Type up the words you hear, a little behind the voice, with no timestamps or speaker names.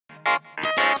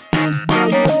Good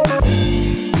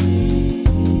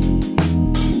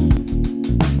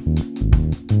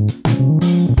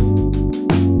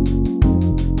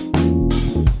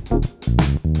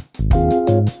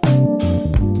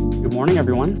morning,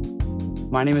 everyone.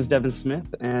 My name is Devin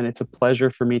Smith, and it's a pleasure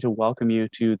for me to welcome you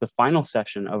to the final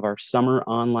session of our summer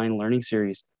online learning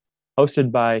series,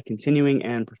 hosted by Continuing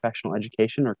and Professional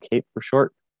Education, or CAPE for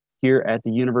short, here at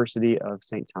the University of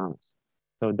St. Thomas.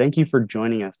 So thank you for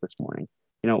joining us this morning.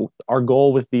 Our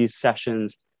goal with these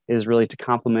sessions is really to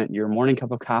complement your morning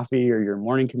cup of coffee or your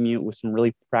morning commute with some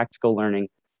really practical learning.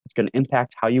 It's going to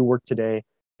impact how you work today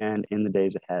and in the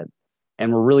days ahead.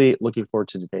 And we're really looking forward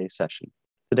to today's session.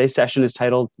 Today's session is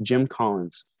titled Jim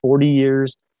Collins, 40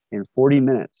 Years in 40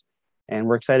 Minutes. And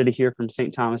we're excited to hear from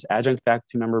St. Thomas adjunct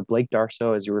faculty member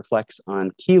BlakeDarsow as he reflects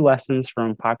on key lessons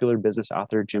from popular business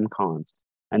author Jim Collins,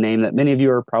 a name that many of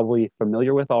you are probably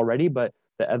familiar with already, but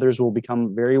that others will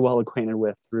become very well acquainted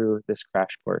with through this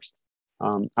crash course.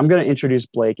 I'm going to introduce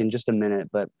Blake in just a minute,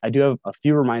 but I do have a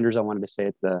few reminders I wanted to say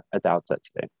at the outset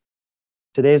today.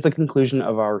 Today is the conclusion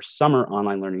of our summer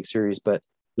online learning series, but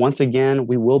once again,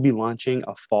 we will be launching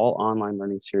a fall online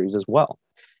learning series as well.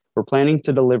 We're planning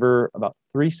to deliver about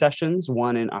 3 sessions,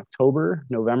 one in October,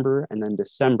 November, and then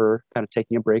December, kind of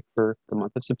taking a break for the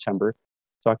month of September.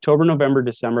 So October, November,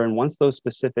 December, and once those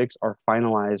specifics are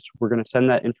finalized, we're going to send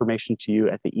that information to you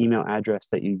at the email address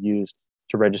that you used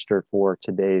to register for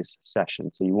today's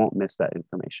session, so you won't miss that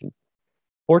information.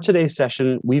 For today's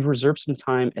session, we've reserved some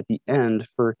time at the end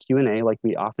for Q&A like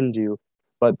we often do,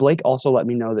 but Blake also let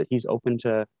me know that he's open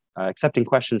to accepting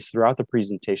questions throughout the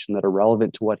presentation that are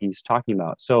relevant to what he's talking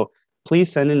about. So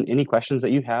please send in any questions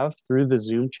that you have through the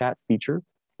Zoom chat feature,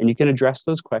 and you can address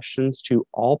those questions to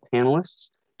all panelists.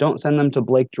 Don't send them to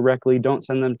Blake directly. Don't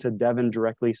send them to Devin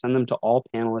directly. Send them to all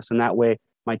panelists, and that way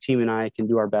my team and I can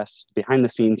do our best behind the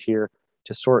scenes here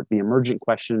to sort the emergent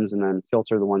questions and then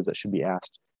filter the ones that should be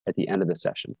asked at the end of the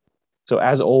session. So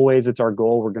as always, it's our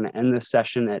goal. We're going to end this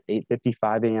session at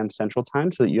 8:55 a.m. Central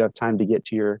Time so that you have time to get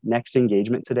to your next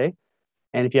engagement today.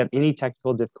 And if you have any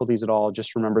technical difficulties at all,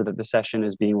 just remember that the session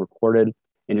is being recorded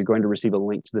and you're going to receive a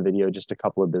link to the video just a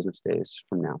couple of business days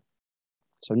from now.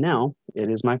 So now it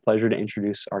is my pleasure to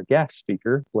introduce our guest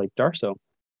speaker, BlakeDarsow.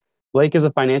 Blake is a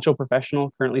financial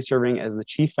professional currently serving as the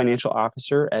Chief Financial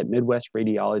Officer at Midwest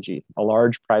Radiology, a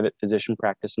large private physician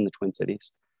practice in the Twin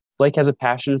Cities. Blake has a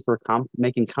passion for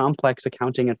making complex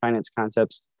accounting and finance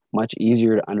concepts much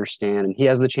easier to understand, and he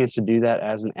has the chance to do that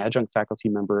as an adjunct faculty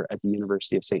member at the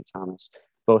University of St. Thomas,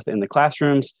 both in the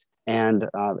classrooms and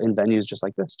in venues just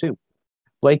like this too.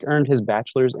 Blake earned his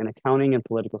bachelor's in accounting and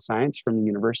political science from the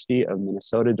University of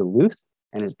Minnesota Duluth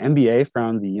and his MBA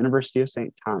from the University of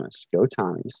St. Thomas. Go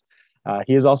Tommies.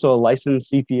 He is also a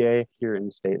licensed CPA here in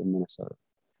the state of Minnesota.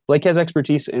 Blake has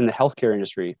expertise in the healthcare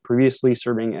industry, previously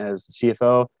serving as the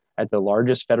CFO at the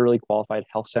largest federally qualified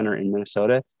health center in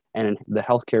Minnesota and in the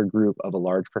healthcare group of a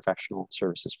large professional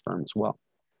services firm as well.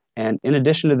 And in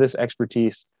addition to this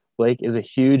expertise, Blake is a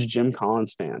huge Jim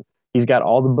Collins fan. He's got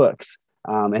all the books,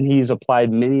 and he's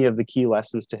applied many of the key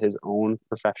lessons to his own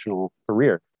professional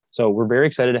career. So we're very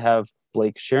excited to have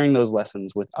Blake sharing those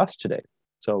lessons with us today.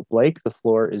 So Blake, the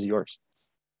floor is yours.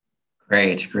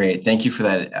 Great. Thank you for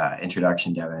that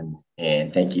introduction, Devin.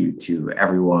 And thank you to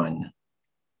everyone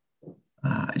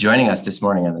joining us this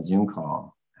morning on the Zoom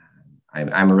call.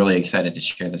 I'm really excited to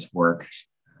share this work.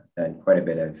 Done quite a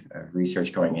bit of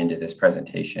research going into this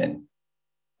presentation.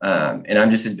 And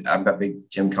I'm a big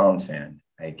Jim Collins fan.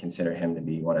 I consider him to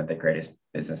be one of the greatest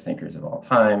business thinkers of all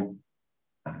time.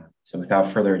 So without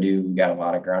further ado, we got a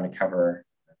lot of ground to cover,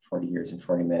 40 years in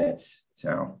 40 minutes.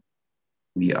 So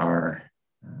we are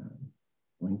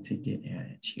going to get at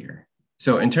it here.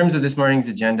 So in terms of this morning's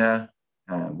agenda,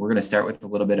 we're going to start with a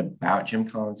little bit about Jim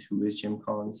Collins. Who is Jim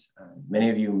Collins?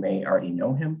 Many of you may already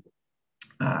know him.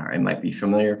 I might be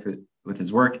familiar with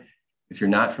his work. If you're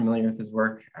not familiar with his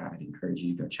work, I'd encourage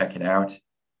you to go check it out.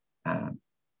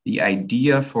 The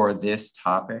idea for this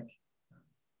topic,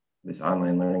 this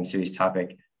online learning series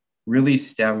topic, really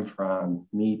stemmed from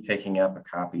me picking up a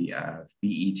copy of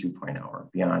BE 2.0 or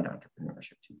Beyond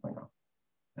Entrepreneurship 2.0.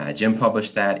 Jim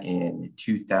published that in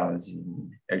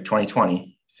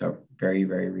 2020, so very,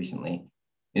 very recently.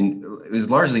 And it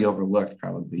was largely overlooked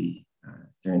probably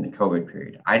during the COVID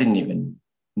period. I didn't even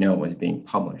know it was being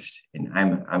published, and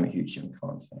I'm a huge Jim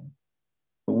Collins fan.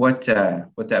 But what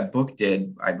that book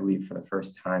did, I believe, for the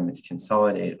first time, is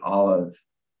consolidate all of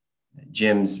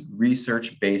Jim's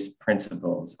research-based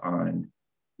principles on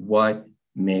what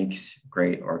makes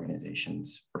great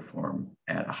organizations perform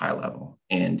at a high level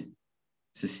and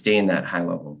sustain that high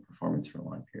level of performance for a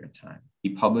long period of time.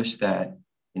 He published that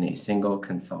in a single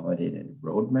consolidated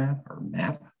roadmap or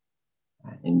map.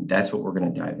 And that's what we're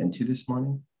going to dive into this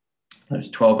morning. There's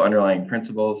 12 underlying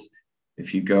principles.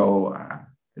 If you go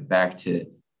back to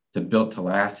Built to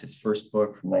Last, his first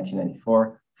book from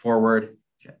 1994, forward,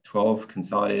 it's got 12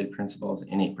 consolidated principles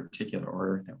in a particular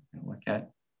order that we're going to look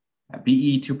at.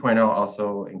 BE 2.0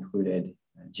 also included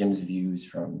Jim's views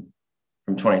from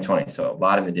 2020. So a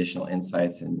lot of additional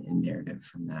insights and narrative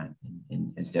from that.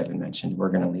 And as Devin mentioned,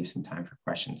 we're going to leave some time for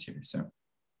questions here. So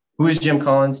who is Jim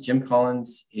Collins? Jim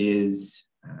Collins is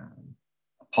a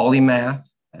polymath,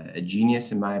 a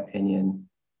genius in my opinion.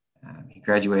 He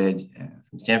graduated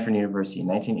from Stanford University in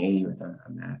 1980 with a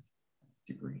math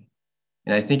degree.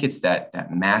 And I think it's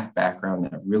that math background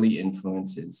that really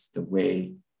influences the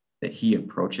way that he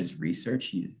approaches research.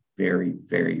 He is very,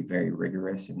 very, very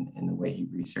rigorous in the way he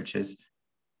researches.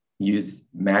 He uses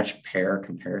match pair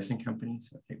comparison companies.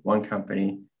 So take one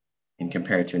company and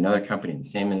compare it to another company in the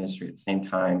same industry at the same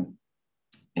time.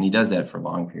 And he does that for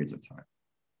long periods of time.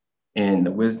 And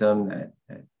the wisdom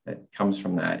that comes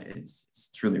from that is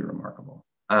truly remarkable.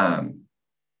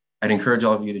 I'd encourage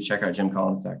all of you to check out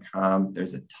jimcollins.com.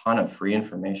 There's a ton of free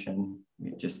information. I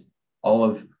mean, just all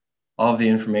of the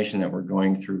information that we're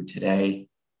going through today.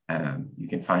 You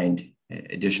can find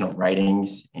additional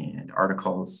writings and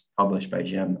articles published by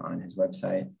Jim on his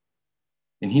website.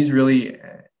 And he's really,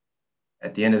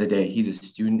 at the end of the day, he's a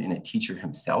student and a teacher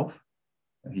himself.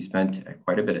 He spent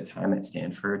quite a bit of time at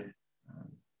Stanford,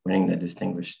 winning the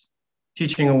Distinguished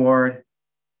Teaching Award.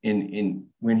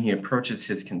 When he approaches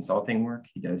his consulting work,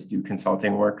 he does do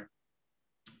consulting work.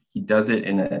 He does it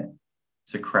in a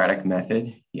Socratic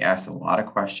method. He asks a lot of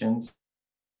questions.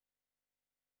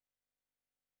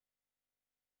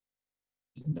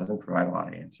 He doesn't provide a lot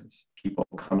of answers. People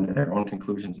come to their own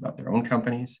conclusions about their own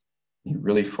companies. He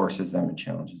really forces them and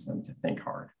challenges them to think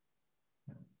hard.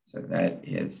 So that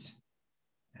is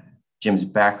Jim's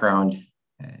background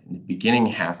in the beginning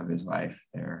half of his life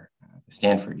there, the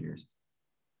Stanford years.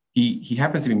 He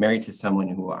happens to be married to someone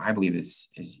who I believe is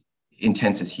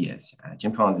intense as he is.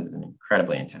 Jim Collins is an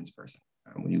incredibly intense person.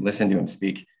 When you listen to him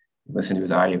speak, you listen to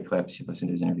his audio clips, you listen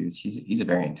to his interviews, he's a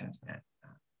very intense man.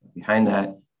 Behind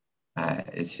that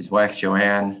is his wife,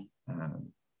 Joanne,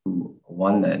 who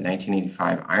won the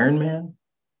 1985 Ironman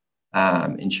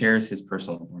and chairs his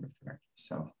personal board of directors.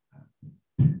 So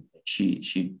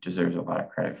she deserves a lot of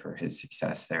credit for his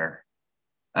success there.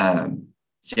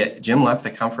 Jim left the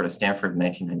comfort of Stanford in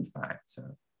 1995.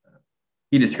 So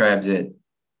he describes it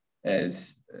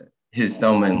as his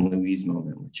Thelma and Louise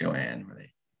moment with Joanne, where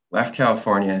they left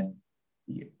California.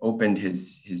 He opened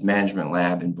his management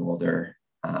lab in Boulder,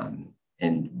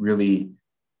 and really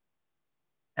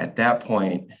at that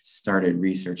point started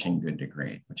researching Good to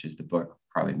Great, which is the book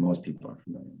probably most people are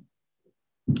familiar with.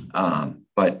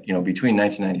 But between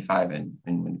 1995 and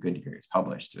when Good to Great was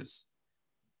published, it was,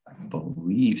 I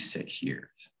believe, 6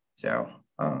 years. So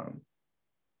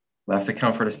left the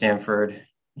comfort of Stanford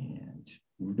and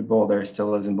moved to Boulder, still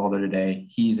lives in Boulder today.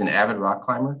 He's an avid rock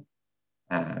climber,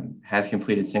 has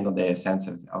completed single-day ascents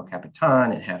of El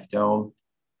Capitan and Half Dome.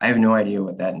 I have no idea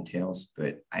what that entails,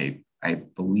 but I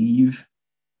believe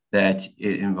that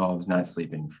it involves not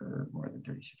sleeping for more than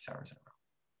 36 hours in a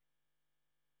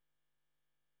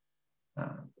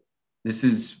row. This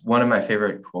is one of my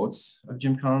favorite quotes of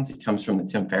Jim Collins. It comes from the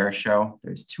Tim Ferriss Show.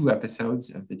 There's 2 episodes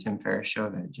of the Tim Ferriss Show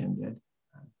that Jim did.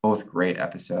 Both great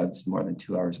episodes, more than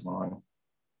 2 hours long.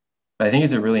 But I think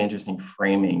it's a really interesting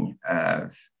framing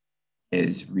of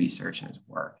his research and his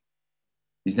work.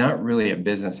 He's not really a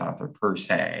business author per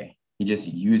se. He just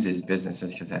uses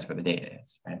businesses because that's where the data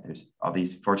is, right? There's all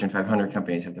these Fortune 500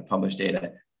 companies have to publish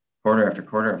data quarter after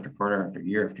quarter after quarter after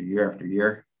year after year after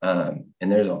year. And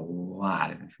there's a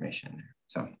lot of information in there.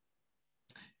 So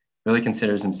really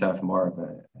considers himself more of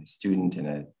a student and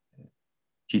a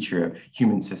teacher of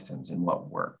human systems and what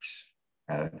works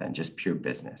rather than just pure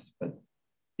business. But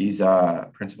these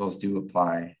principles do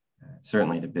apply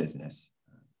certainly to business,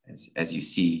 as you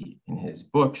see in his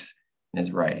books and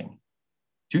his writing.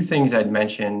 2 things I'd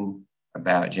mention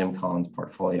about Jim Collins'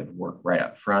 portfolio of work right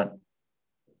up front.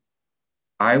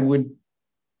 I would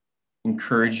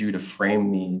encourage you to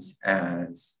frame these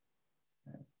as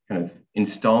kind of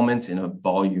installments in a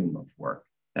volume of work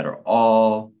that are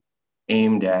all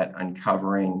aimed at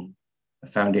uncovering the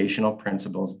foundational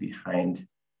principles behind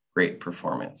great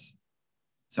performance.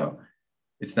 So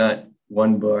it's not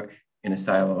one book in a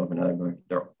silo of another book.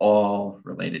 They're all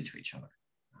related to each other,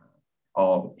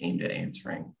 all aimed at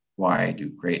answering why do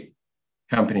great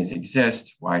companies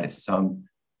exist? Why do some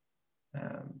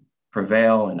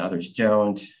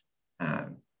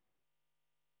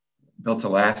Built to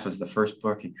Last was the first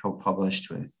book he co-published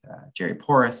with Jerry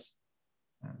Porras.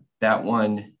 That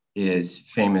one is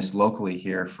famous locally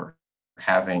here for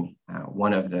having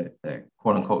one of the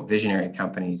quote unquote visionary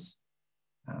companies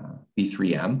be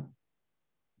 3M.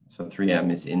 So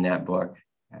 3M is in that book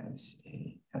as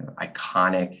a kind of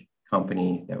iconic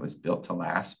company that was built to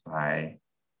last by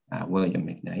William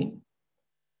McKnight.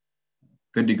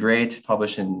 Good to Great,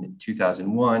 published in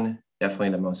 2001, definitely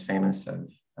the most famous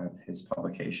of his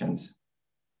publications.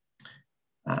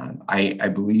 I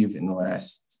believe in the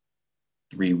last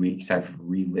 3 weeks, I've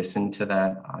re-listened to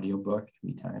that audiobook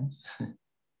 3 times.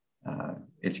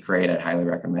 It's great. I'd highly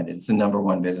recommend it. It's the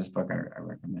 #1 business book I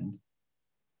recommend.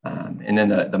 And then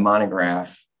the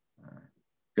monograph,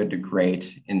 Good to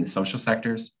Great in the social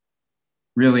sectors,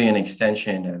 really an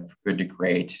extension of Good to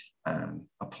Great,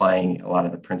 applying a lot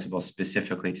of the principles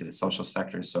specifically to the social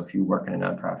sectors. So if you work in a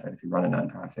nonprofit, if you run a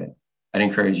nonprofit, I'd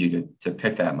encourage you to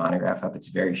pick that monograph up. It's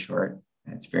very short,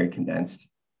 and it's very condensed.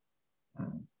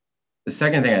 The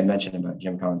second thing I'd mention about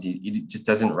Jim Collins, he just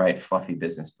doesn't write fluffy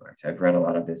business books. I've read a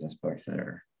lot of business books that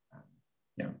are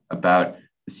about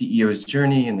the CEO's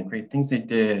journey and the great things they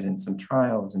did and some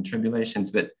trials and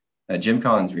tribulations, but Jim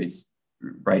Collins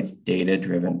writes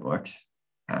data-driven books.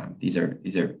 These are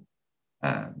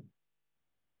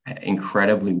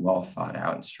incredidly well thought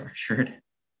out and structured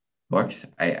books.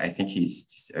 I think he's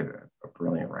just a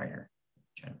brilliant writer in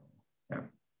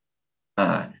general.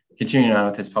 So, continuing on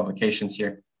with his publications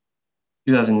here,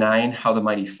 2009, How the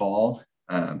Mighty Fall,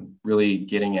 really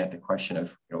getting at the question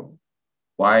of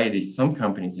why do some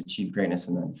companies achieve greatness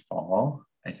and then fall?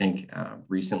 I think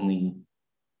recently,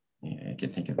 I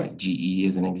can think of like GE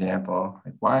as an example.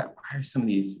 Like why are some of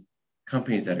these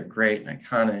companies that are great and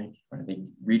iconic, why do they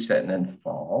reach that and then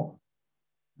fall?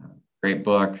 Great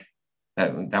book.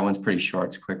 That one's pretty short.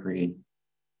 It's a quick read.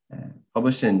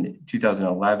 Published in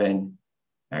 2011,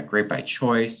 Great by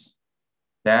Choice.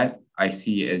 That I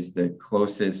see as the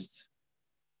closest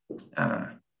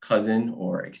cousin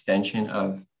or extension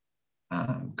of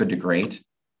Good to Great.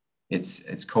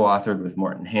 It's co-authored with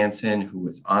Morton Hansen, who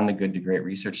was on the Good to Great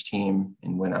research team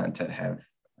and went on to have,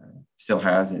 still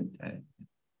has a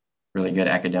really good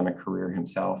academic career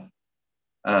himself.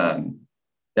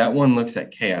 That one looks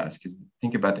at chaos, because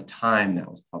think about the time that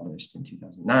was published in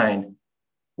 2009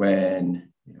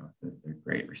 when the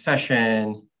Great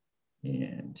Recession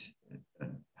and the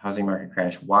housing market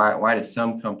crash. Why do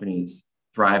some companies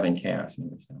thrive in chaos and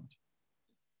others don't?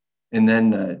 And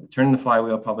then Turning the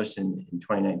Flywheel, published in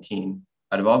 2019.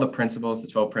 Out of all the principles, the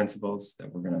 12 principles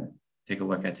that we're going to take a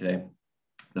look at today,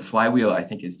 the flywheel, I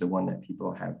think, is the one that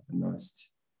people have the most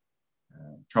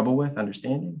trouble with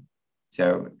understanding.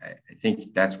 So I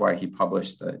think that's why he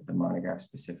published the monograph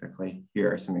specifically. Here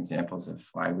are some examples of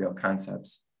flywheel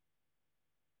concepts.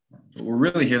 But we're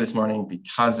really here this morning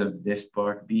because of this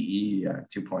book, BE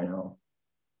 2.0.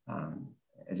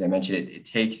 As I mentioned, it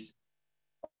takes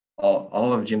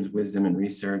all of Jim's wisdom and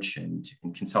research and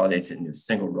consolidates it into a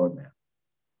single roadmap.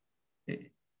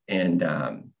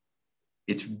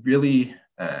 It's really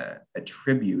a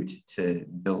tribute to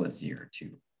Bill Lazier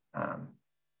too.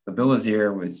 But Bill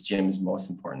Lazier was Jim's most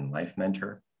important life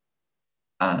mentor.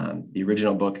 The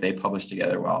original book they published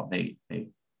together while they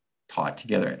taught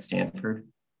together at Stanford.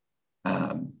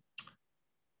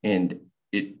 And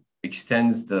it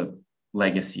extends the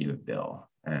legacy of Bill.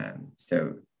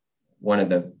 So one of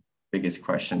the biggest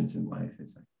questions in life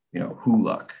is, who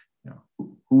luck?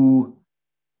 Who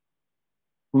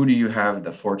do you have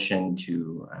the fortune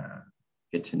to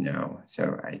get to know?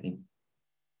 So I think,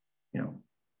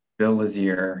 Bill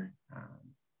Lazier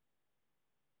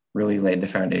really laid the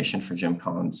foundation for Jim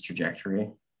Collins'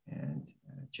 trajectory, and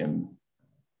Jim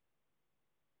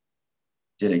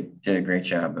did a great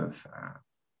job of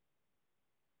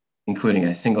including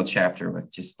a single chapter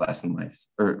with just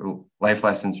life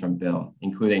lessons from Bill,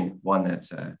 including one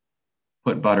that's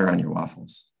put butter on your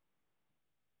waffles.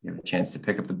 If you have a chance to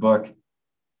pick up the book,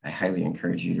 I highly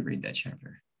encourage you to read that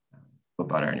chapter. Put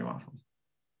butter on your waffles.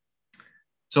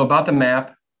 So about the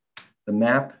map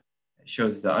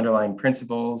shows the underlying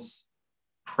principles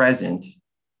present.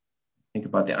 Think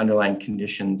about the underlying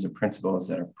conditions or principles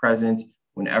that are present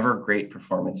whenever great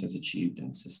performance is achieved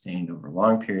and sustained over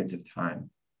long periods of time.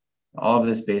 All of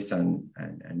this based on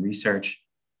research.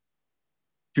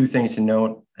 2 things to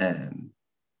note in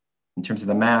terms of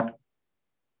the map: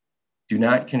 do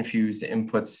not confuse the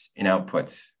inputs and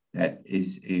outputs. That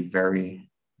is a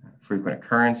very frequent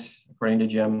occurrence, according to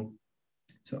Jim.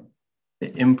 So the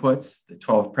inputs, the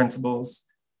 12 principles,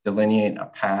 delineate a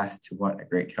path to what a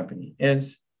great company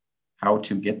is, how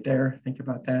to get there. Think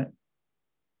about that.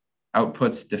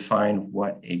 Outputs define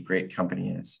what a great company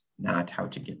is, not how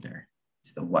to get there.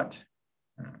 It's the what.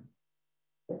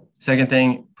 Second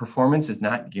thing, performance is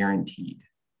not guaranteed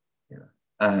here.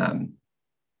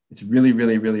 It's really,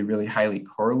 really, really, really highly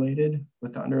correlated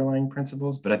with the underlying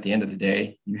principles, but at the end of the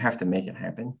day, you have to make it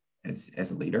happen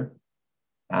as a leader.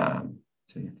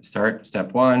 So you have to start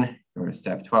step 1, go to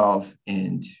step 12,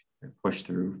 and push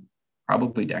through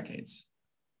probably decades.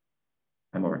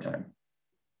 I'm over time.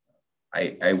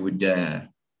 I would, I'm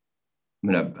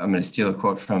gonna steal a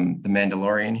quote from The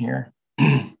Mandalorian here.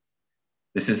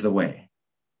 This is the way.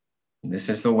 This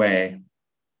is the way.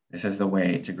 This is the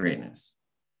way to greatness,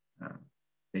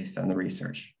 based on the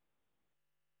research.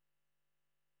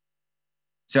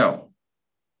 So,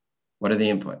 what are the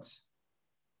inputs?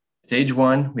 Stage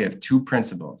 1, we have 2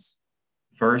 principles.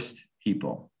 First,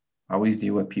 people. Always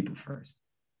deal with people first.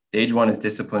 Stage 1 is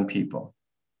discipline people.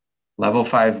 Level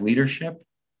 5 leadership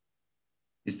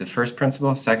is the first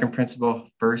principle. Second principle,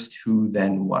 first who,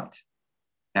 then what.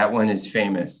 That one is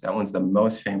famous. That one's the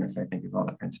most famous, I think, of all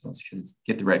the principles, because it's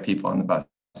get the right people on the bus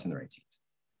and the right seats.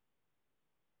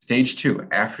 Stage 2,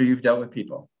 after you've dealt with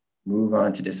people, move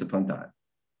on to disciplined thought.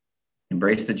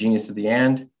 Embrace the genius of the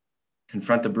and,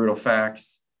 confront the brutal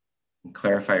facts, and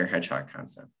clarify your hedgehog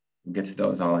concept. We'll get to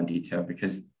those all in detail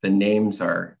because the names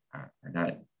are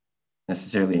not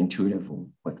necessarily intuitive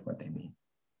with what they mean.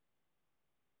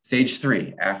 Stage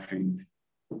 3, after you've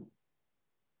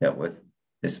dealt with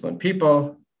disciplined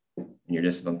people and your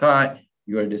disciplined thought,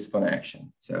 you go to disciplined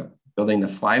action. So building the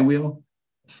flywheel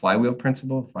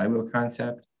principle, flywheel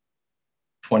concept,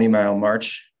 20-mile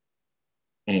march,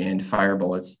 and fire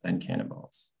bullets, then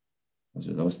cannonballs. Those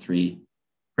are those 3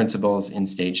 principles in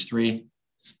stage 3.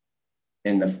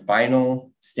 In the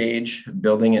final stage,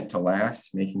 building it to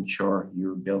last, making sure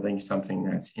you're building something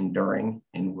that's enduring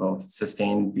and will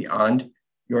sustain beyond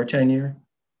your tenure.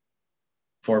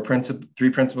 3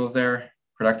 principles there: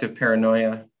 productive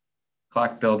paranoia,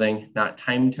 clock building, not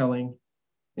time telling,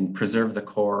 and preserve the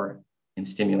core and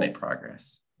stimulate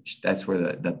progress. That's where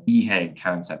the BHAG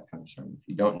concept comes from. If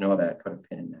you don't know that, put a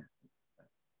pin in that.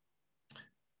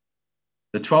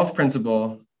 The 12th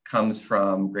principle comes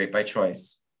from Great by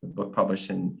Choice, the book published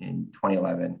in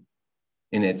 2011,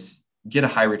 and it's get a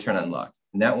high return on luck.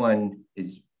 And that one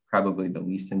is probably the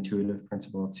least intuitive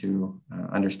principle to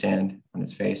understand on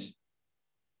its face.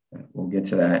 We'll get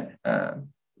to that.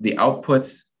 The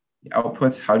outputs,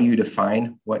 how do you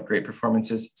define what great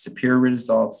performance is? Superior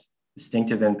results,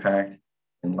 distinctive impact,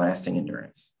 and lasting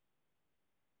endurance.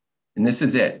 And this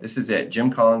is it.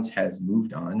 Jim Collins has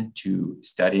moved on to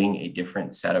studying a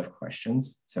different set of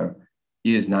questions. So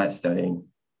he is not studying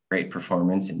great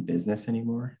performance in business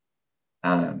anymore.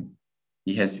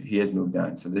 He has moved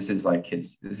on. So this is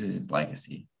his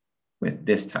legacy with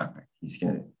this topic. He's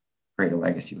going to create a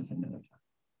legacy with another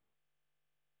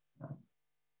topic.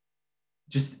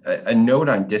 Just a note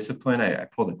on discipline. I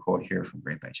pulled a quote here from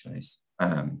Great by Choice.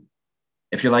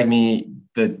 If you're like me,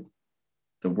 the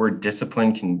word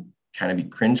discipline can kind of be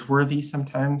cringeworthy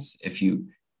sometimes if you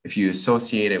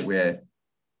associate it with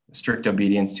strict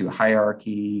obedience to a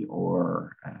hierarchy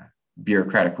or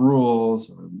bureaucratic rules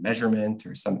or measurement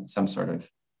or some sort of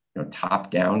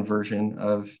top-down version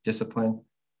of discipline.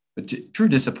 But true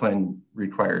discipline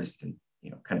requires the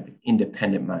kind of an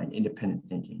independent mind, independent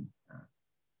thinking.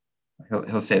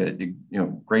 He'll say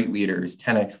that great leaders,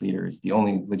 10x leaders, the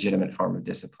only legitimate form of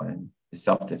discipline is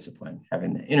self-discipline,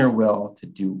 having the inner will to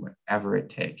do whatever it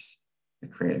takes to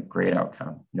create a great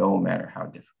outcome, no matter how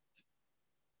difficult.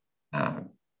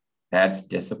 That's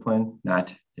discipline,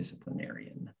 not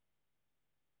disciplinarian.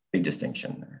 Big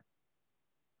distinction there.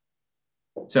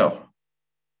 So,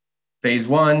 phase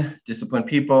 1, discipline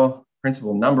people.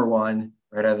 Principle number 1,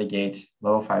 right out of the gate,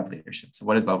 level 5 leadership. So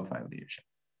what is level 5 leadership?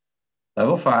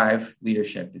 Level 5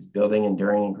 leadership is building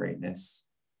enduring greatness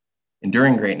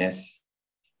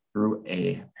through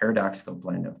a paradoxical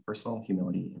blend of personal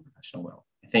humility and professional will.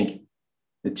 I think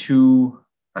the two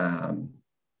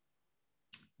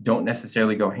don't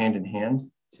necessarily go hand in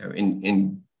hand. So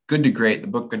in Good to Great, the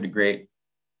book Good to Great,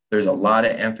 there's a lot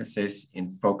of emphasis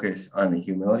and focus on the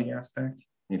humility aspect.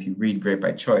 And if you read Great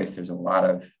by Choice, there's a lot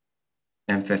of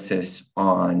emphasis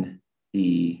on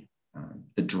the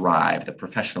drive, the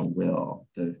professional will,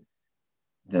 the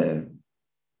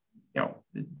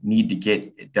need to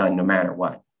get it done no matter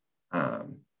what. At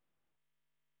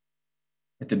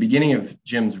the beginning of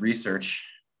Jim's research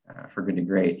for Good to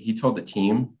Great, he told the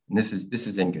team, and this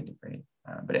is in Good to Great,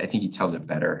 but I think he tells it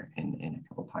better in a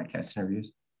couple podcast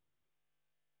interviews.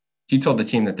 He told the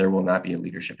team that there will not be a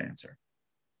leadership answer.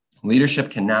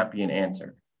 Leadership cannot be an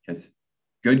answer because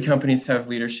good companies have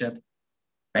leadership,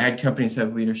 Bad companies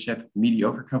have leadership.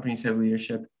 Mediocre companies have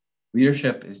leadership.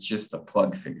 Leadership is just a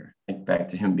plug figure. Think back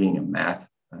to him being a math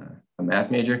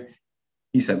major.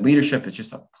 He said leadership is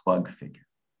just a plug figure.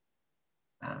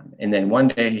 And then one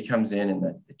day he comes in and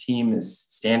the team is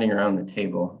standing around the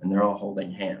table and they're all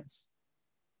holding hands.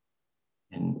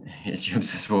 And Jim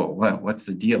says, well, what's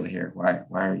the deal here? Why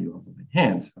are you all holding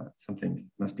hands? Something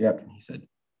must be up. And he said,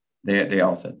 they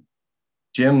all said,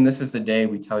 Jim, this is the day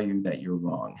we tell you that you're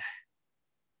wrong.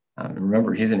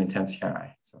 Remember, he's an intense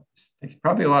guy, so it takes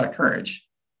probably a lot of courage.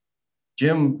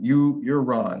 Jim, you're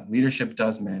wrong. Leadership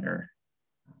does matter.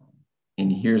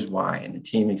 And here's why. And the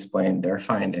team explained their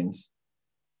findings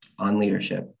on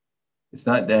leadership. It's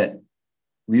not that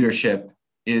leadership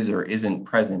is or isn't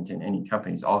present in any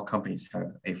companies. All companies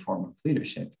have a form of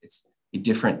leadership. It's a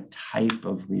different type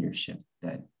of leadership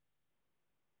that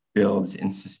builds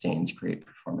and sustains great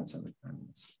performance over time.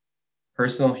 It's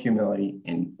personal humility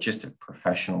and just a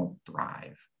professional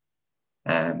drive.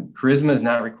 Charisma is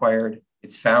not required.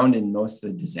 It's found in most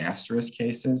of the disastrous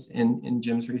cases in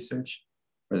Jim's research,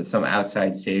 where some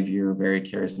outside savior, very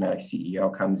charismatic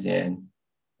CEO comes in.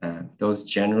 Those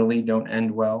generally don't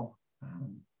end well.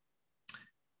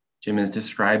 Jim has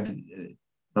described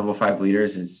level 5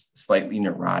 leaders as slightly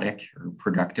neurotic or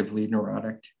productively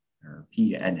neurotic, or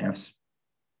PNFs,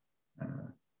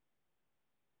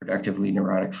 productively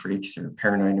neurotic freaks or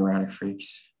paranoid neurotic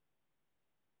freaks.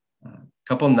 A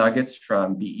couple nuggets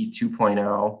from BE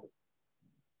 2.0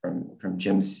 from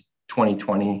Jim's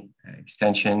 2020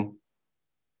 extension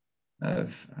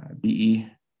of BE.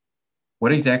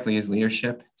 What exactly is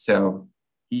leadership? So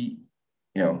he,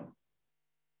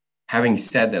 having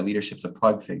said that leadership's a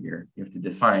plug figure, you have to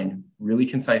define really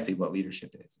concisely what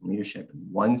leadership is. And leadership in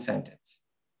one sentence: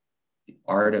 the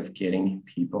art of getting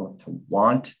people to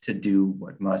want to do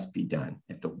what must be done.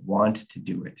 If they want to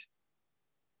do it.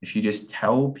 If you just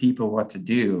tell people what to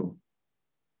do,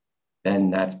 then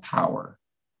that's power.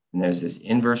 And there's this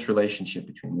inverse relationship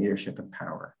between leadership and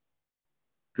power.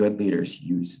 Good leaders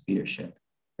use leadership.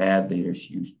 Bad leaders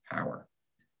use power.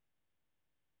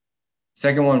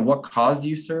 Second one, what cause do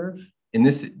you serve? And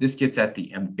this gets at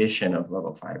the ambition of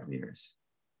level 5 leaders.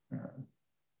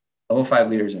 Level 5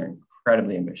 leaders are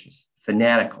incredibly ambitious,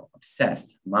 fanatical,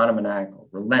 obsessed, monomaniacal,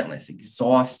 relentless,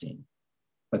 exhausting.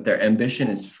 But their ambition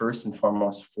is first and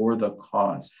foremost for the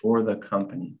cause, for the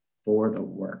company, for the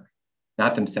work,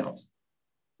 not themselves.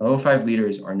 Level 5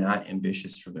 leaders are not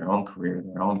ambitious for their own career,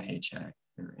 their own paycheck.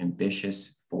 They're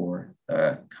ambitious for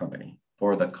the company,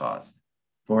 for the cause,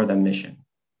 for the mission.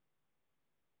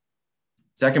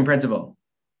 Second principle,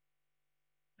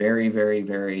 very, very,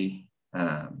 very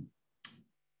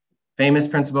famous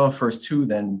principle. First two,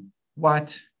 then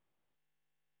what?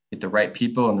 Get the right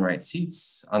people in the right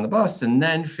seats on the bus, and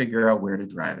then figure out where to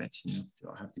drive it. You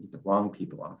still have to get the wrong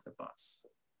people off the bus.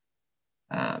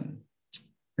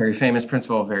 Very famous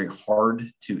principle, very hard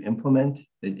to implement.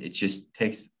 It just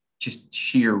takes just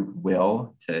sheer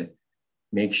will to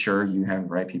make sure you have the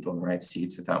right people in the right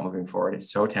seats without moving forward.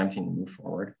 It's so tempting to move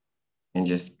forward and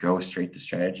just go straight to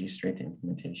strategy, straight to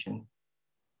implementation.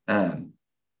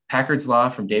 Packard's Law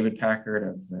from David Packard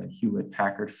of the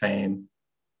Hewlett-Packard fame.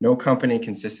 No company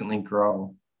consistently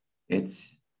grow.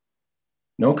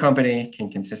 No company can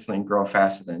consistently grow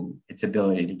faster than its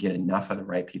ability to get enough of the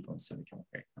right people to become a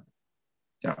great company.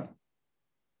 So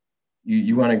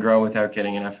you want to grow without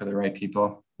getting enough of the right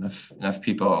people, enough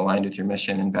people aligned with your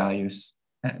mission and values,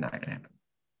 that's not going to happen.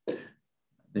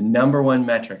 The number one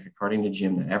metric, according to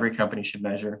Jim, that every company should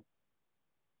measure: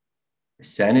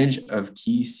 percentage of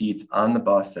key seats on the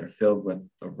bus that are filled with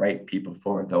the right people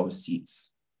for those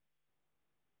seats.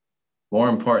 More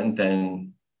important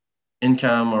than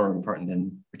income or important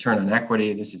than return on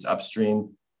equity. This is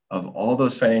upstream of all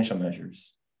those financial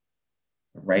measures.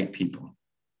 The right people.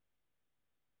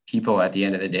 People at the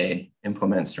end of the day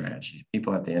implement strategies.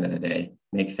 People at the end of the day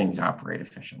make things operate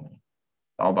efficiently.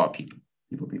 It's all about people,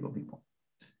 people, people, people.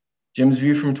 Jim's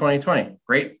view from 2020,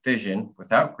 great vision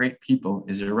without great people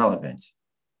is irrelevant.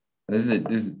 This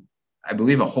is, I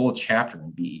believe, a whole chapter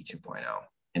in BE 2.0.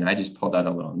 And I just pulled out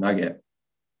a little nugget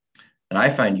that I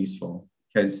find useful,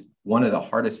 because one of the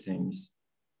hardest things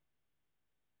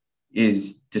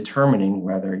is determining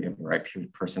whether you have the right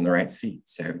person in the right seat.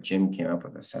 So Jim came up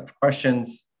with a set of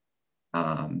questions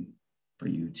for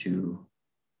you to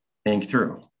think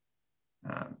through.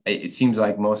 It seems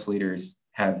like most leaders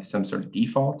have some sort of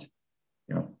default.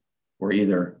 We're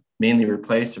either mainly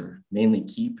replace or mainly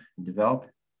keep and develop.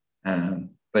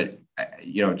 But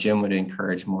Jim would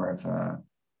encourage more of a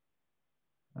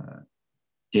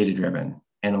data-driven,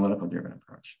 analytical-driven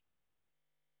approach.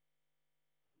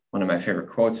 One of my favorite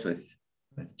quotes with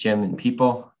with Jim and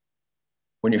people.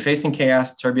 When you're facing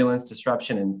chaos, turbulence,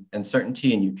 disruption, and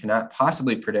uncertainty, and you cannot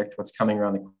possibly predict what's coming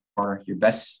around the corner, your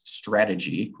best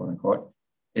strategy, quote unquote,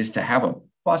 is to have a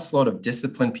busload of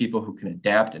disciplined people who can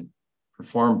adapt and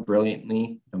perform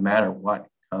brilliantly no matter what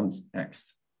comes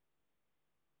next.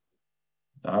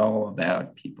 It's all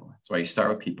about people. That's why you start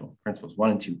with people. Principles 1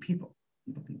 and 2, people,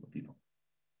 people, people, people.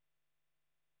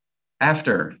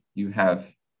 After you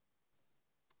have...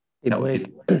 Hey,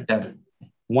 Blake,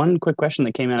 one quick question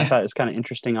that came in, I thought is kind of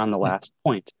interesting on the last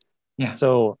point. Yeah.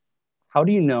 So how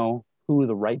do you know who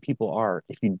the right people are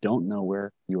if you don't know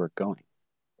where you are going?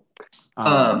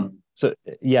 So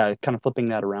yeah, kind of flipping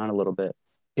that around a little bit.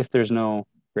 If there's no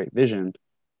great vision,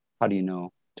 how do you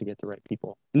know to get the right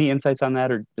people? Any insights on that,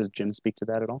 or does Jim speak to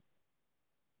that at all?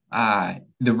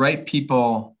 The right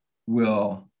people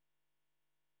will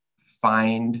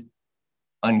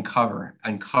uncover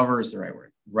is the right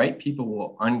word. Right people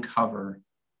will uncover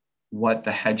what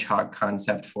the hedgehog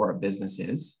concept for a business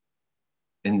is.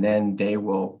 And then they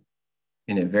will,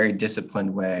 in a very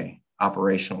disciplined way,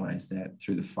 operationalize that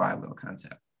through the flywheel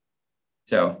concept.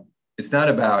 So it's not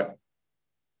about,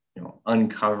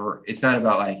 it's not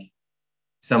about like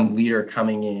some leader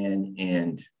coming in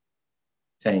and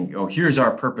saying, oh, here's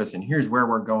our purpose and here's where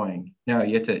we're going. No,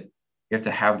 you have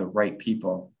to have the right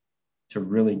people to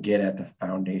really get at the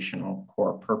foundational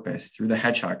core purpose through the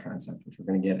hedgehog concept, which we're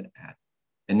going to get at,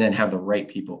 and then have the right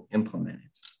people implement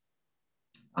it.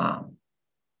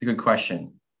 It's a good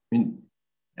question. I mean,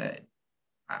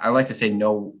 I like to say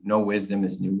no wisdom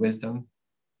is new wisdom.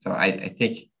 So I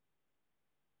think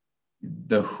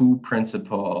the who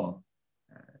principle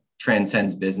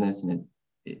transcends business, and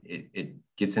it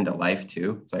gets into life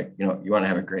too. It's like, you want to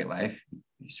have a great life,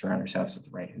 you surround yourselves with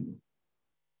the right who.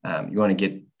 You want to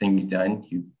get things done,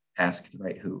 you ask the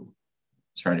right who,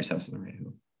 surround yourselves with the right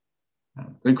who.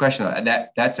 Good question.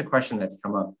 That's a question that's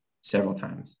come up several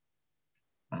times.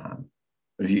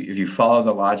 But if you follow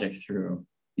the logic through,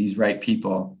 these right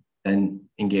people then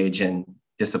engage in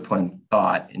disciplined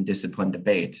thought and disciplined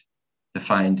debate to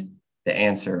find the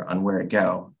answer on where to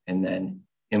go, and then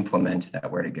implement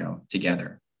that where to go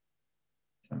together.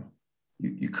 So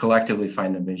you collectively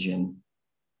find the vision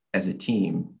as a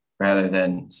team rather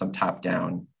than some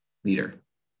top-down leader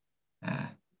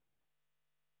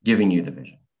giving you the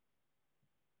vision.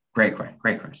 Great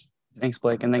question. Thanks,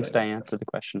 Blake, and thanks, Diane, for the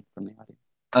question from the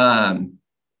audience.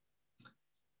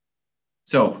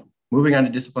 So moving on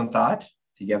to disciplined thought.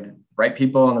 So you have the right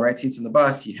people on the right seats in the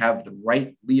bus. You have the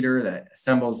right leader that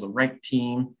assembles the right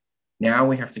team. Now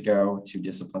we have to go to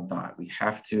disciplined thought. We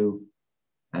have to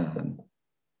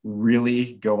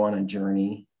really go on a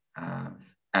journey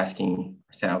of asking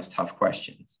ourselves tough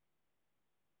questions.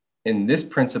 And this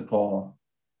principle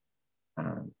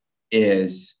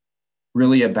is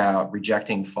really about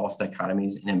rejecting false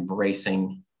dichotomies and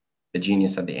embracing the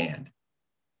genius of the and.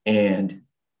 And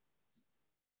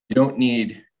you don't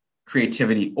need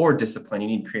creativity or discipline. You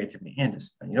need creativity and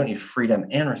discipline. You don't need freedom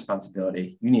and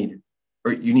responsibility. You need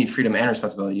freedom and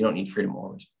responsibility. You don't need freedom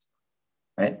or responsibility,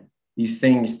 right? These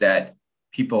things that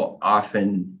people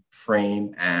often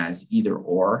frame as either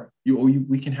or.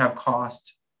 We can have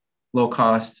low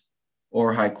cost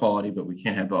or high quality, but we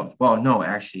can't have both. Well, no,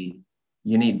 actually,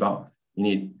 you need both. You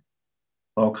need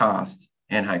low cost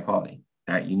and high quality.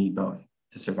 You need both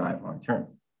to survive long term.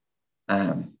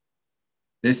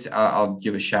 I'll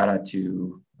give a shout out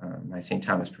to my St.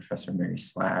 Thomas professor, Mary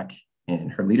Slack, in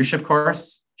her leadership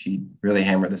course. She really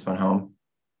hammered this one home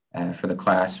for the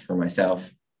class, for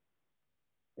myself.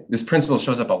 This principle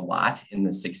shows up a lot in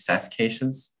the success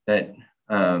cases that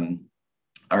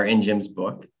are in Jim's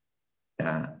book.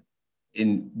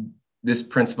 In this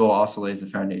principle also lays the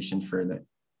foundation for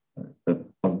the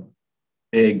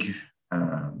big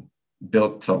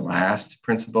built to last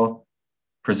principle: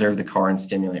 preserve the core and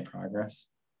stimulate progress.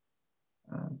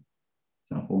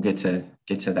 So we'll get to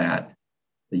that,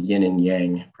 the yin and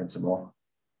yang principle.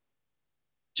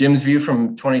 Jim's view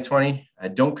from 2020: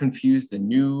 don't confuse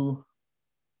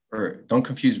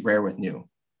rare with new,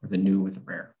 or the new with the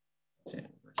rare. This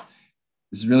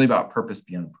is really about purpose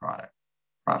beyond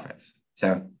profits.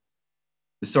 So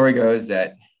the story goes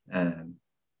that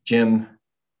Jim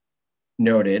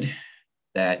noted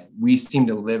that we seem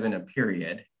to live in a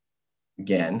period,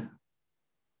 again,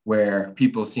 where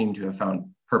people seem to have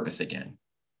found purpose again.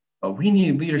 But we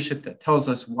need leadership that tells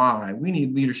us why. We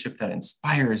need leadership that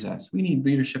inspires us. We need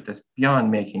leadership that's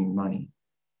beyond making money.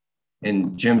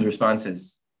 And Jim's response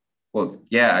is, well,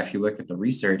 yeah, if you look at the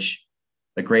research,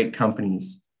 the great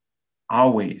companies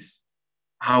always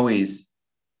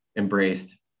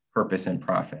embraced purpose and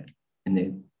profit. And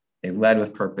they led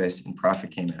with purpose, and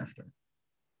profit came after.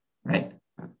 right?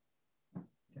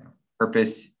 So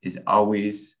purpose is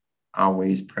always,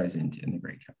 always present in the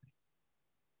great company.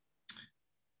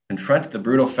 Confront the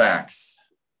brutal facts.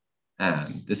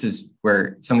 This is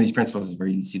where some of these principles is where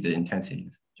you see the intensity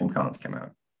of Jim Collins come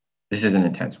out. This is an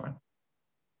intense one.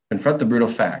 Confront the brutal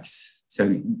facts.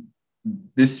 So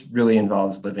this really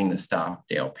involves living the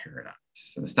Stockdale paradox.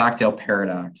 So the Stockdale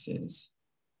paradox is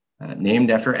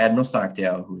named after Admiral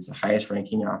Stockdale, who was the highest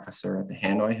ranking officer at the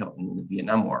Hanoi Hilton in the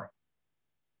Vietnam War.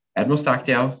 Admiral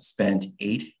Stockdale spent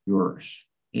 8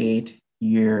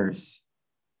 years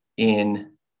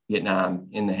in Vietnam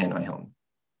in the Hanoi Hilton.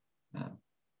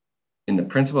 And the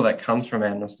principle that comes from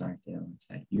Admiral Stockdale is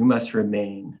that you must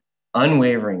remain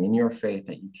unwavering in your faith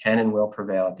that you can and will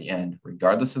prevail at the end,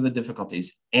 regardless of the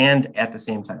difficulties, and at the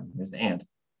same time, there's the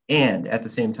and at the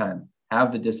same time,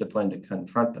 have the discipline to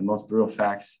confront the most brutal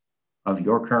facts of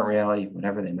your current reality,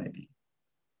 whatever they might be.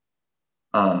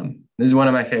 This is one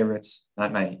of my favorites,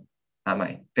 not my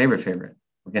favorite.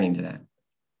 We're getting to that.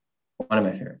 One of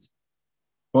my favorites.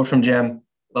 Quote from Jim: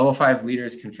 level 5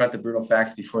 leaders confront the brutal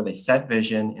facts before they set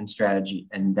vision and strategy,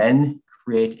 and then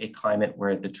create a climate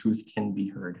where the truth can be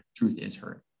heard. Truth is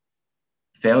heard.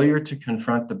 Failure to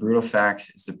confront the brutal facts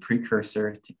is the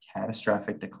precursor to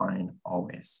catastrophic decline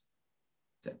always.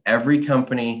 So every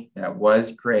company that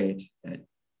was great, that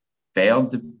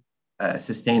failed to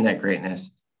sustain that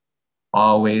greatness,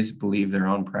 always believed their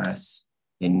own press.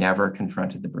 They never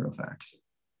confronted the brutal facts.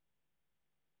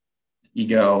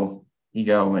 Ego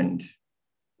and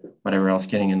whatever else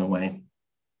getting in the way.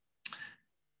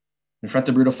 Confront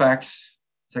the brutal facts.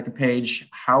 Second page,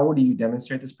 how do you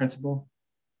demonstrate this principle?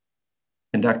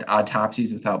 Conduct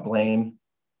autopsies without blame.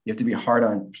 You have to be hard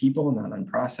on people, not on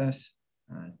process.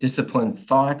 Disciplined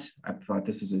thought. I thought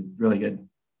this was a really good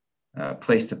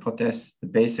place to put this. The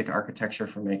basic architecture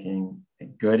for making a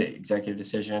good executive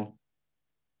decision.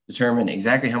 Determine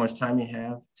exactly how much time you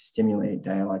have. Stimulate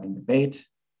dialogue and debate.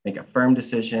 Make a firm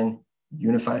decision.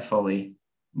 Unify fully.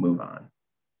 Move on.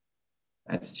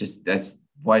 That's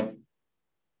what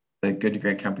the good to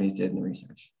great companies did in the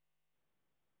research.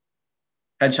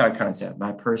 Hedgehog concept,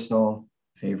 my personal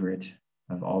favorite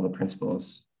of all the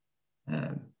principles.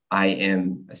 I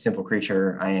am a simple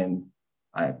creature. I am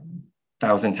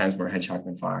 1,000 times more hedgehog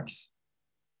than fox.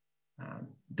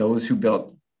 Those who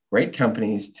built great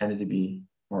companies tended to be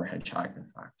more hedgehog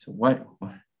than fox. So what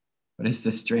is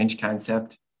this strange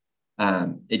concept?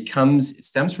 It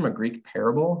stems from a Greek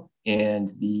parable, and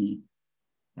the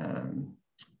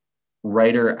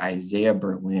writer Isaiah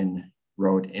Berlin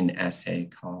wrote an essay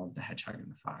called The Hedgehog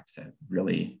and the Fox that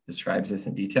really describes this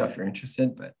in detail if you're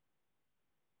interested. But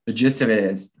the gist of it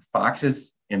is the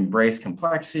foxes embrace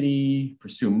complexity,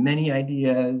 pursue many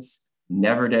ideas,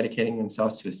 never dedicating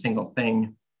themselves to a single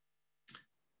thing.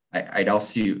 I'd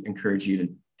also encourage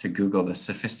you to Google the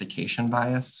sophistication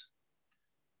bias.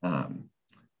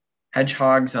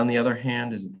 Hedgehogs, on the other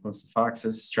hand, as opposed to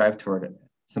foxes, strive toward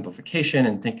simplification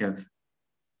and think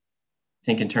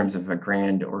in terms of a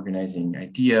grand organizing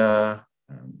idea,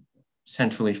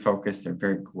 centrally focused. They're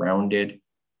very grounded.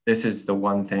 This is the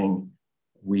one thing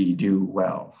we do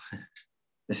well.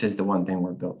 This is the one thing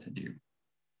we're built to do.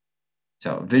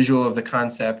 So a visual of the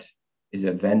concept is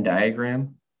a Venn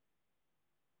diagram.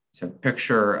 So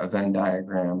picture a Venn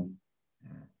diagram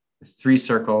with 3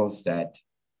 circles that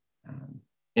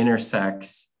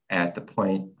intersects at the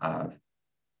point of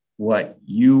what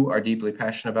you are deeply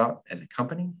passionate about as a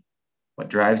company, what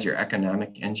drives your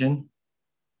economic engine,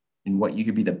 and what you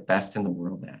could be the best in the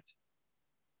world at.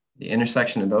 The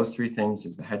intersection of those 3 things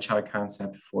is the hedgehog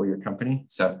concept for your company.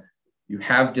 So you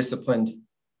have disciplined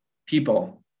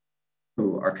people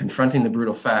who are confronting the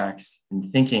brutal facts and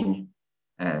thinking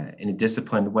in a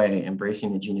disciplined way,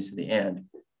 embracing the genius of the and.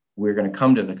 We're going to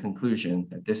come to the conclusion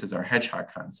that this is our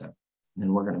hedgehog concept, and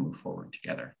then we're going to move forward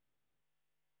together.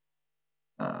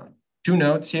 2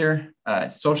 notes here.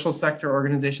 Social sector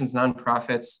organizations,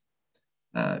 nonprofits,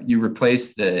 you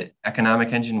replace the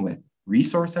economic engine with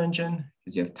resource engine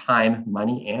because you have time,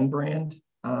 money, and brand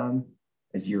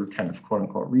as your kind of quote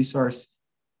unquote resource.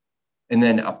 And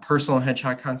then a personal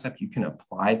hedgehog concept, you can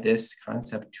apply this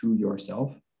concept to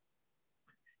yourself.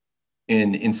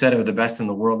 And instead of the best in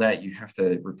the world at, you have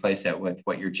to replace that with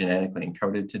what you're genetically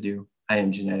encoded to do. I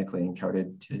am genetically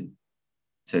encoded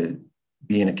to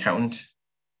be an accountant.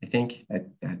 I think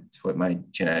that's what my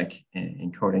genetic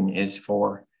encoding is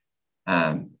for.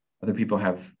 Other people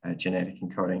have genetic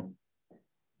encoding.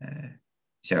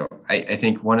 So I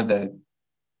think one of the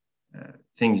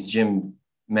things Jim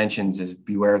mentions is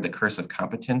beware of the curse of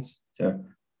competence. So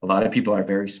a lot of people are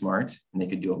very smart and they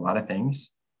could do a lot of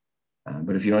things.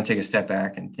 But if you don't take a step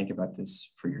back and think about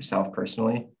this for yourself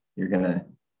personally, You're gonna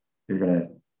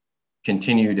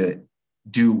continue to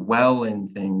do well in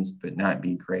things, but not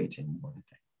be great in one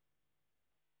thing.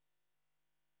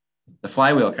 The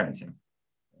flywheel concept.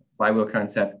 Flywheel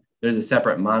concept. There's a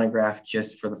separate monograph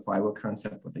just for the flywheel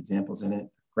concept with examples in it.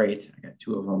 Great. I got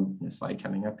 2 of them in a slide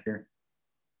coming up here.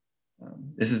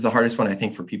 This is the hardest one, I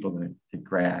think, for people to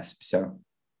grasp. So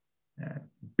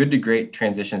good to great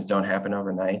transitions don't happen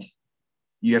overnight.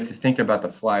 You have to think about the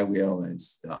flywheel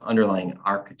as the underlying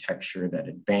architecture that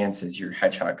advances your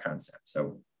hedgehog concept.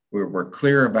 So we're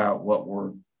clear about what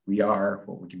we are,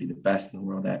 what we can be the best in the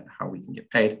world at, how we can get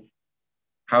paid.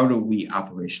 How do we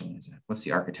operationalize that? What's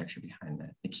the architecture behind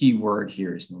that? The key word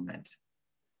here is momentum.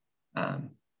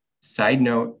 Side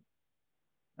note,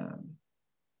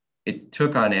 it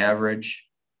took on average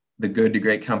the good to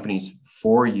great companies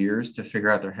 4 years to figure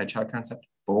out their hedgehog concept.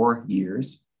 4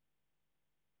 years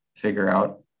to figure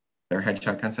out their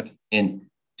hedgehog concept, and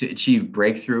to achieve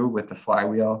breakthrough with the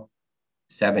flywheel,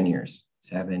 7 years.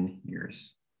 7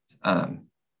 years. An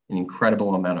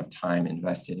incredible amount of time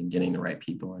invested in getting the right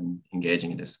people and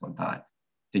engaging in disciplined thought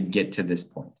to get to this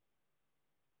point.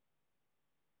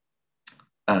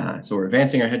 So we're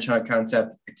advancing our hedgehog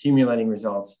concept, accumulating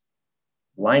results,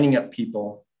 lining up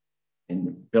people,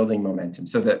 and building momentum.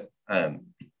 So that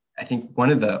I think one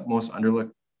of the most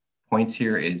underlooked points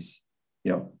here is,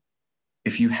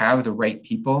 if you have the right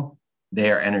people,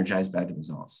 they are energized by the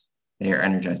results. They are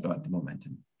energized by the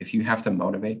momentum. If you have to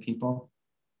motivate people,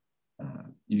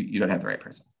 you don't have the right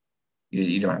person.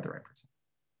 You don't have the right person.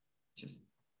 It's just,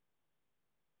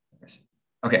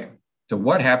 okay. So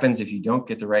what happens if you don't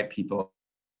get the right people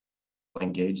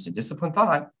engaged in disciplined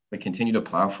thought, but continue to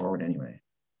plow forward anyway?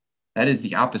 That is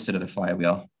the opposite of the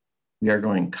flywheel. We are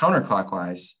going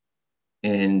counterclockwise,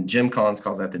 and Jim Collins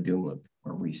calls that the doom loop,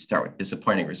 where we start with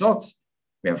disappointing results.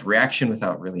 We have reaction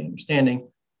without really understanding.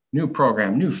 New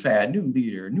program, new fad, new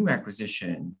leader, new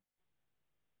acquisition,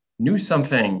 new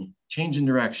something, change in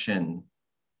direction,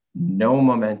 no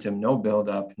momentum, no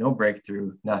buildup, no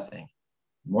breakthrough, nothing.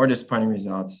 More disappointing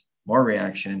results, more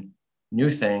reaction, new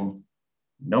thing,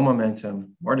 no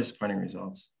momentum, more disappointing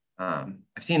results. I've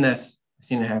seen this. I've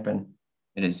seen it happen.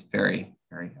 It is very,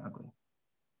 very ugly.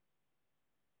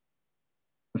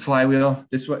 The flywheel,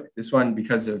 this one,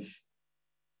 because of,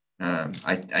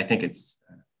 I think its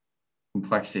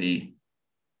complexity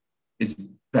is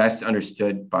best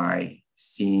understood by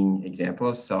seeing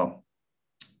examples. So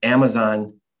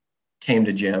Amazon came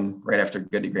to Jim right after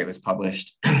Good to Great was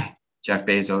published, Jeff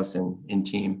Bezos and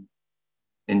team,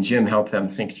 and Jim helped them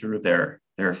think through their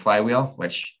flywheel,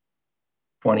 which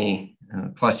 20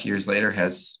 plus years later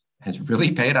has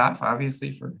really paid off,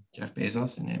 obviously, for Jeff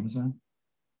Bezos and Amazon.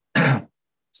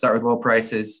 Start with low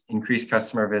prices, increase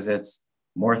customer visits,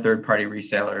 more third-party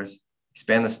resellers,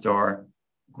 expand the store,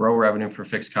 grow revenue per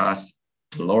fixed cost,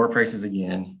 lower prices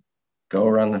again, go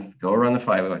around the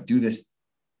flywheel, do this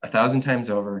 1,000 times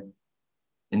over,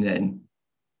 and then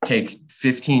take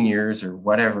 15 years or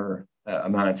whatever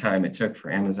amount of time it took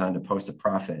for Amazon to post a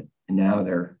profit, and now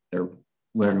they're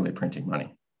literally printing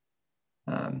money.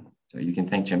 So you can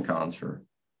thank Jim Collins for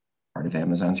part of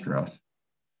Amazon's growth.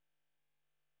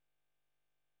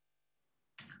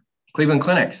 Cleveland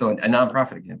Clinic, so a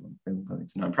nonprofit example. Cleveland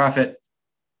Clinic's a nonprofit.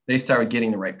 They start with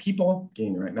getting the right people,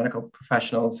 getting the right medical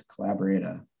professionals, cultivate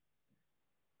a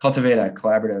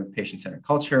collaborative patient-centered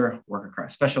culture, work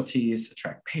across specialties,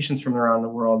 attract patients from around the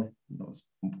world,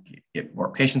 get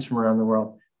more patients from around the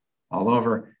world, all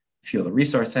over, fuel the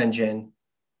resource engine,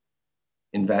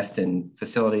 invest in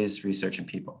facilities, research, and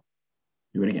people.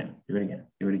 Do it again, do it again,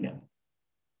 do it again.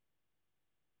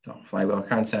 So flywheel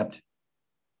concept.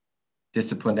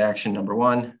 Disciplined action number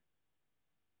 1.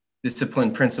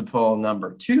 Discipline principle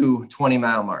number 2,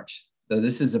 20-mile march. So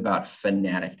this is about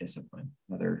fanatic discipline,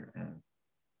 another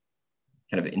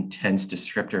kind of intense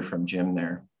descriptor from Jim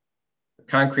there.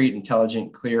 Concrete,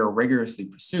 intelligent, clear, rigorously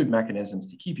pursued mechanisms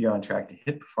to keep you on track to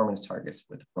hit performance targets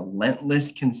with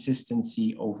relentless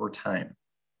consistency over time.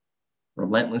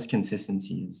 Relentless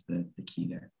consistency is the key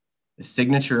there. The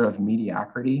signature of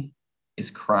mediocrity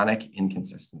is chronic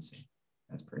inconsistency.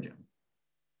 That's per Jim.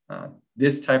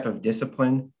 This type of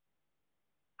discipline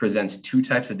presents 2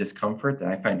 types of discomfort that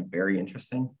I find very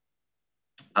interesting.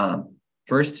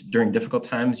 First, during difficult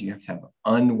times, you have to have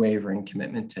unwavering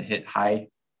commitment to hit high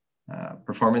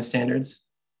performance standards.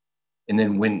 And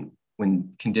then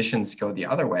when conditions go the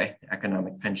other way, the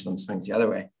economic pendulum swings the other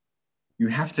way, you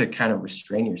have to kind of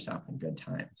restrain yourself in good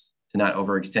times to not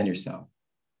overextend yourself.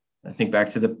 I think back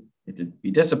to to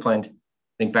be disciplined,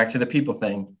 think back to the people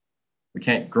thing. We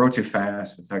can't grow too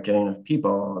fast without getting enough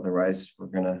people. Otherwise, we're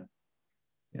going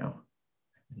to,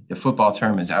 The football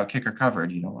term is outkick or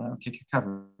covered. You don't want to outkick your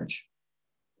coverage.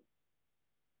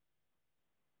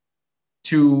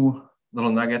 Two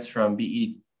little nuggets from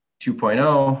BE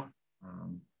 2.0,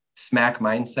 SMAC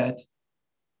mindset.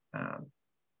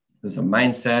 There's a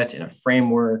mindset and a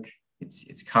framework.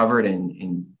 It's covered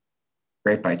in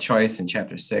Great by Choice in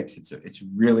chapter 6. It's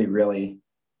really, really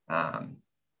kind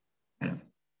of,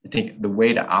 I think the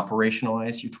way to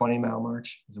operationalize your 20-mile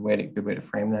march is a good way to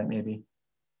frame that maybe.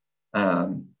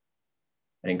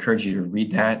 I encourage you to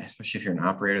read that, especially if you're an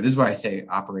operator. This is why I say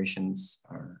operations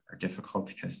are difficult,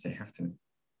 because they have to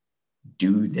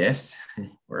do this,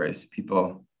 whereas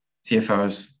people,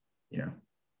 CFOs,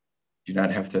 do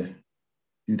not have to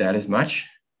do that as much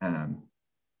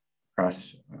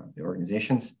across the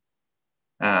organizations.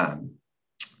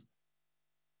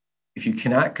 If you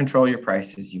cannot control your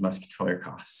prices, you must control your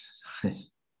costs. I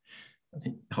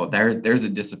think there's a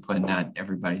discipline not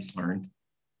everybody's learned.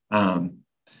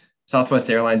 Southwest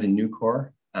Airlines and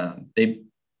Nucor,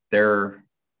 they're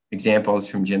examples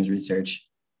from Jim's research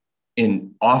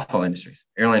in awful industries.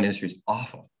 Airline industry is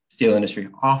awful. Steel industry,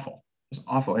 awful. Just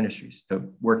awful industries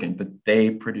to work in, but they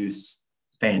produce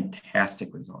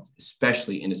fantastic results,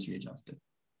 especially industry adjusted.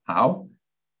 How?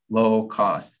 Low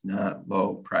cost, not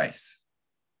low price.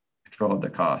 Control of their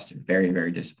costs. They're very,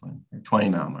 very disciplined. They're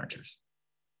 20-mile marchers.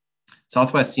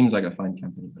 Southwest seems like a fun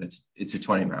company, but it's a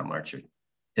 20-mile marcher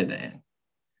to the end.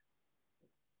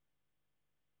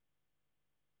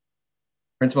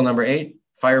 Principle number 8,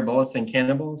 fire bullets and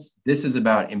cannonballs. This is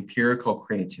about empirical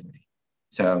creativity.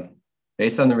 So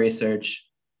based on the research,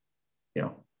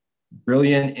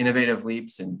 brilliant, innovative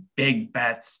leaps and big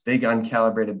bets, big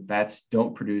uncalibrated bets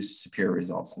don't produce superior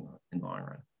results in the long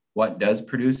run. What does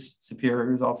produce superior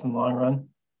results in the long run?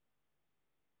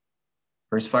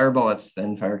 First fire bullets,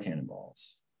 then fire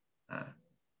cannonballs.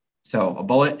 So a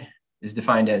bullet is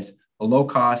defined as a low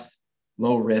cost,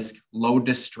 low risk, low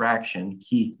distraction,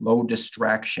 key, low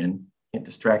distraction, can't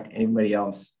distract anybody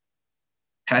else,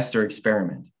 test or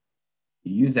experiment.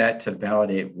 You use that to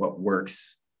validate what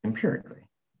works empirically.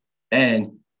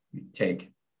 Then you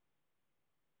take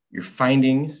your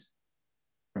findings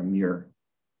from your,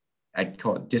 I'd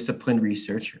call it disciplined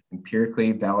research,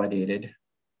 empirically validated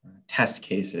test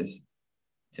cases.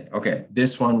 Say, okay,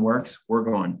 this one works. We're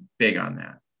going big on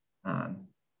that.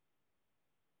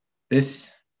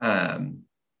 This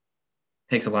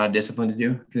takes a lot of discipline to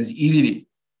do, because it's easy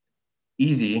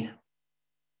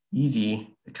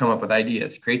to come up with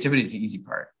ideas. Creativity is the easy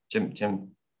part. Jim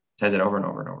says it over and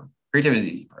over and over. Creativity is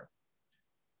the easy part.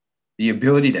 The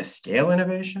ability to scale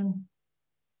innovation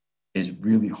is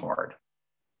really hard.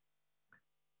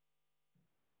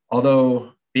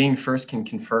 Although being first can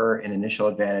confer an initial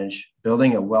advantage,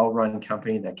 building a well-run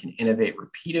company that can innovate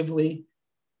repeatedly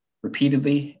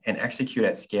and execute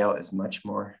at scale is much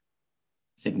more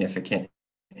significant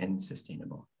and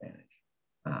sustainable advantage.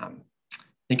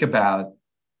 Think about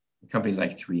companies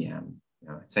like 3M.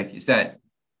 It's that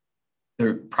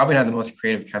they're probably not the most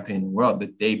creative company in the world,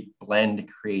 but they blend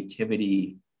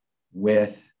creativity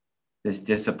with this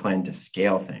discipline to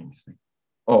scale things.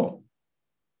 Oh,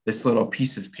 this little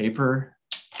piece of paper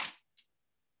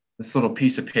with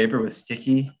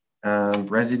sticky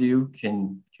residue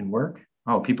can work.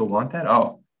 Oh, people want that?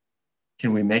 Oh,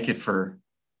 can we make it for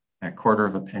a quarter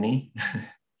of a penny?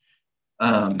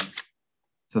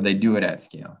 So they do it at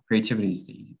scale. Creativity is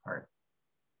the easy part.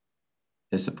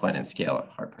 Discipline and scale are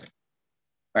the hard part.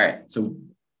 All right, so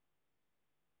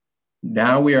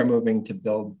now we are moving to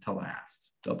build to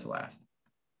last.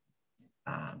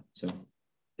 So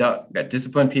got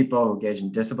disciplined people who engage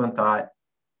in disciplined thought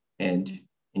and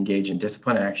engage in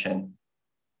disciplined action.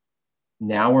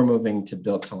 Now we're moving to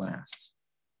build to last.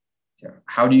 So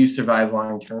how do you survive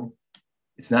long-term?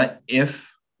 It's not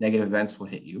if negative events will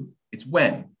hit you, it's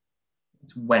when.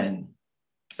 It's when.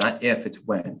 It's not if, it's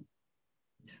when.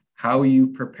 It's how you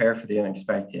prepare for the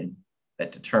unexpected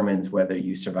that determines whether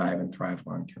you survive and thrive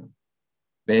long-term.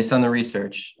 Based on the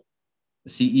research,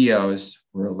 the CEOs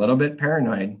were a little bit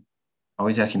paranoid,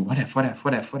 always asking, what if?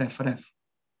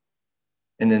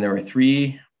 And then there were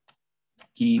 3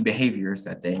 key behaviors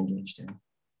that they engaged in.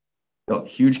 Built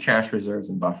huge cash reserves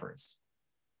and buffers.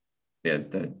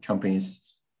 The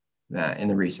companies in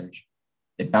the research.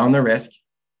 They bound their risk,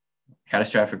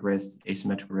 catastrophic risk,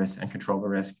 asymmetrical risk, uncontrollable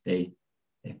risk. They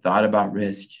thought about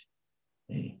risk.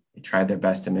 They tried their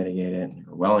best to mitigate it.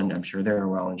 I'm sure they were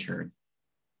well insured.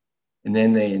 And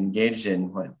then they engaged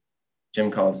in what Jim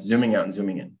calls zooming out and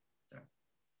zooming in. So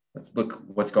let's look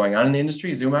what's going on in the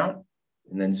industry, zoom out,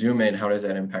 and then zoom in. How does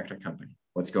that impact our company?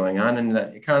 What's going on in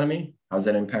the economy? How does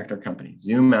that impact our company?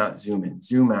 Zoom out, zoom in,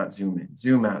 zoom out, zoom in,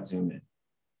 zoom out, zoom in.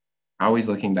 always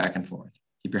looking back and forth.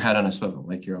 Keep your head on a swivel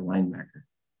like you're a linebacker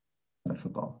on a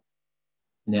football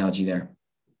analogy there.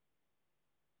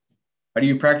 How do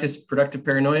you practice productive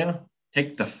paranoia?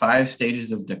 Take the 5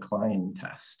 stages of decline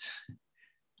test.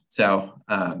 So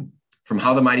from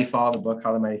How the Mighty Fall, the book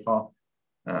How the Mighty Fall,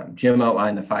 Jim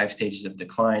outlined the 5 stages of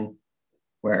decline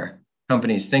where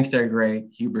companies think they're great,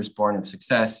 hubris born of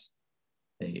success.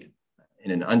 They,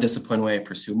 in an undisciplined way,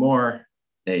 pursue more.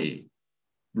 They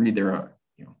read their own,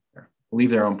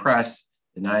 believe their own press,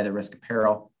 deny the risk of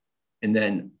peril. And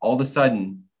then all of a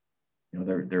sudden,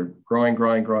 they're growing.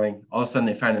 All of a sudden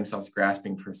they find themselves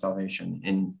grasping for salvation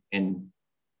in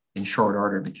short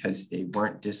order because they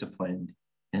weren't disciplined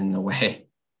in the way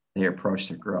they approach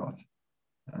their growth.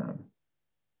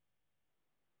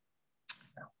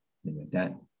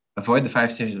 That. Avoid the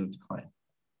 5 stages of decline.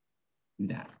 Do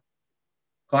that.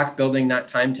 Clock building, not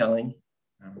time telling.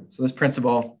 So this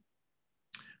principle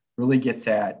really gets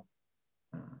at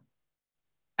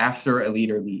after a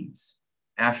leader leaves,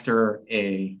 after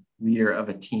a leader of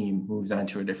a team moves on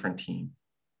to a different team.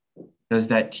 Does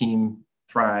that team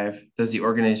thrive? Does the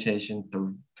organization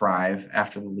thrive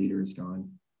after the leader is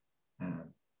gone?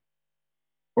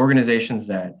 Organizations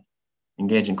that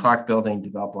engage in clock building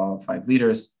develop all 5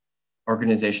 leaders.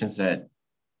 Organizations that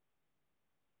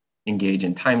engage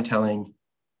in time telling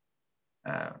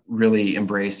really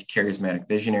embrace charismatic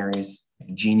visionaries,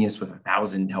 genius with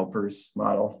 1,000 helpers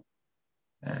model.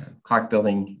 Clock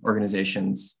building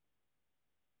organizations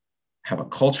have a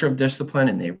culture of discipline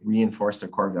and they reinforce their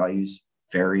core values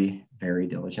very, very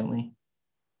diligently.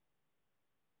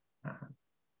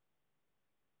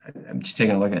 I'm just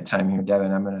taking a look at time here,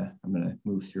 Devin. I'm gonna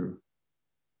move through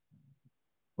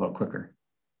a little quicker.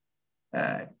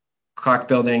 Clock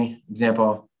building,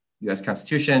 example, U.S.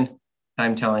 Constitution,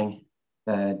 time telling,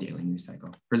 the daily news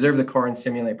cycle. Preserve the core and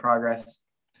stimulate progress.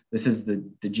 This is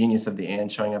the genius of the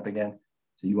and showing up again.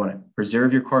 So you want to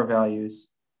preserve your core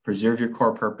values, preserve your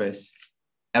core purpose,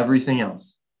 everything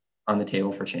else on the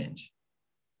table for change.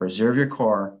 Preserve your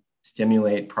core,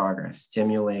 stimulate progress,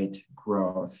 stimulate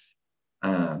growth,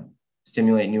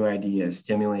 stimulate new ideas,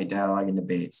 stimulate dialogue and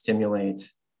debate,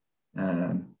 stimulate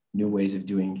new ways of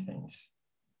doing things.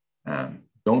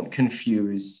 Don't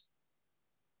confuse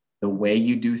the way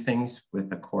you do things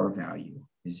with a core value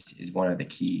is one of the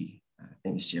key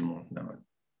things Jim will note.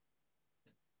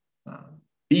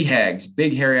 BHAGs,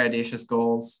 big, hairy, audacious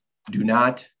goals, do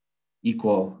not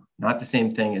equal, not the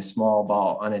same thing as small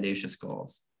ball, unaudacious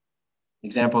goals.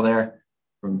 Example there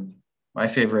from my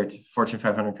favorite Fortune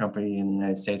 500 company in the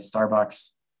United States, Starbucks.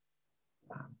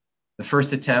 The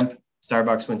first attempt,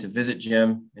 Starbucks went to visit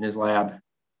Jim in his lab.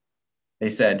 They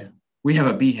said, we have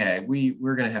a BHAG.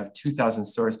 We're going to have 2,000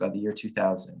 stores by the year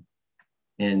 2000.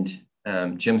 And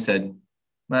Jim said,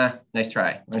 nice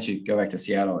try. Why don't you go back to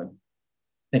Seattle and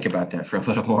think about that for a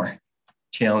little more.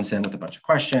 Challenge them with a bunch of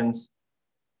questions.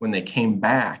 When they came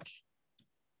back,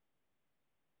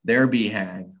 their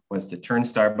BHAG was to turn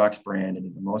Starbucks brand into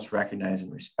the most recognized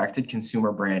and respected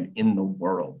consumer brand in the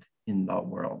world,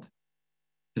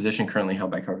 Position currently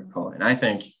held by Coca-Cola. And I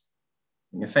think,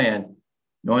 being a fan,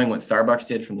 knowing what Starbucks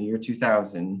did from the year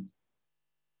 2000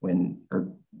 or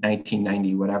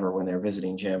 1990, whatever, when they were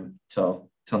visiting Jim till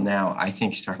now, I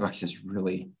think Starbucks has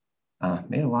really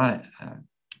made a lot of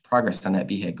progress on that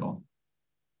BHAG goal.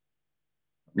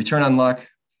 Return on luck,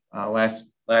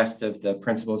 last of the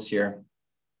principles here.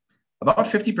 About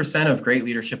 50% of great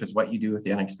leadership is what you do with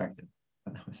the unexpected.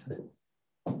 That was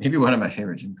maybe one of my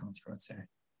favorite Jim Collins quotes there.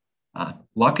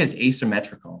 Luck is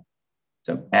asymmetrical.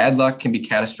 So bad luck can be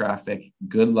catastrophic.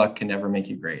 Good luck can never make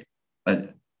you great.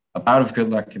 But a bout of good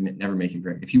luck can never make you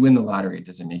great. If you win the lottery, it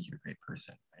doesn't make you a great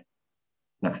person, right?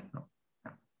 No.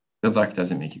 Good luck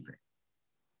doesn't make you great.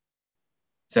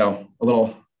 So a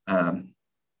little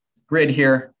grid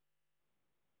here.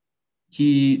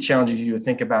 He challenges you to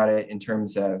think about it in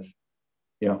terms of,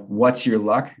 what's your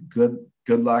luck? Good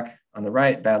luck on the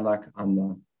right, bad luck on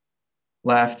the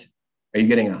left. Are you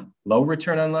getting a low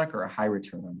return on luck or a high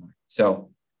return on luck? So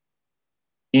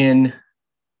in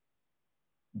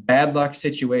bad luck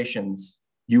situations,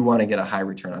 you want to get a high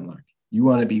return on luck. You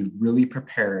want to be really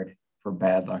prepared for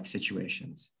bad luck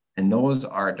situations. And those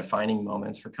are defining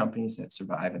moments for companies that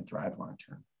survive and thrive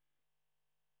long-term.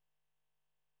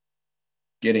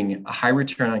 Getting a high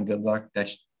return on good luck,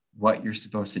 that's what you're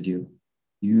supposed to do.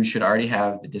 You should already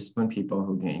have the disciplined people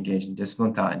who can engage in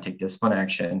disciplined thought and take disciplined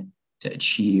action to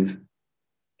achieve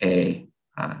a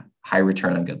high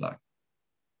return on good luck.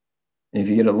 And if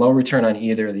you get a low return on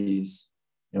either of these,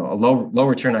 a low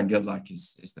return on good luck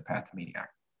is the path to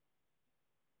mediocrity.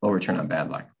 Low return on bad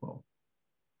luck will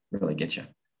really get you.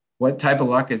 what type of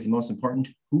luck is the most important?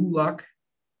 Who luck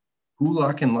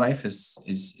in life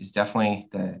is definitely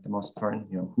the most important.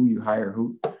 You know, who you hire,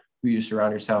 who you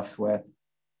surround yourself with.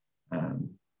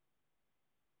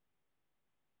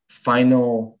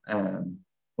 Final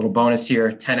little bonus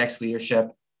here: 10x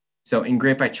leadership. So in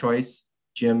Great by Choice,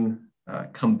 Jim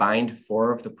combined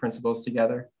 4 of the principles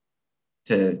together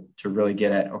to really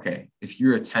get at, okay, if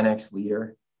you're a 10x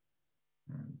leader,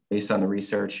 based on the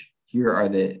research, here are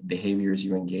the behaviors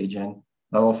you engage in.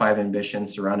 Level 5 ambition,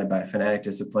 surrounded by fanatic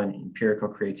discipline, empirical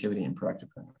creativity, and productive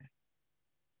paranoia.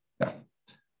 So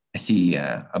I see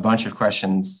a bunch of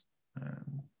questions,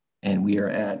 and we are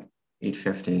at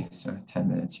 8:50, so 10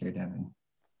 minutes here, Devin.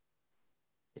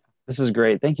 This is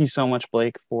great. Thank you so much,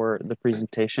 Blake, for the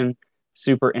presentation.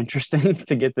 Super interesting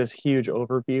to get this huge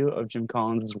overview of Jim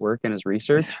Collins' work and his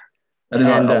research. That is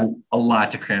a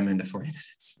lot to cram into 40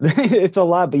 minutes. It's a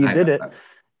lot, but you did it.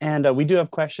 And we do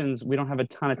have questions. We don't have a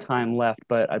ton of time left,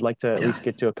 but I'd like to at least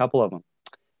get to a couple of them.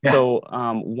 Yeah. So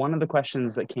one of the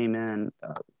questions that came in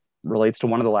relates to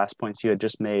one of the last points you had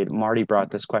just made. Marty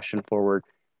brought this question forward.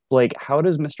 Blake, how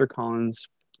does Mr. Collins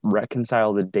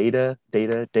reconcile the data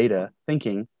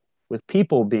thinking with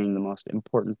people being the most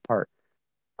important part?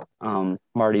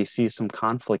 Marty sees some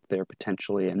conflict there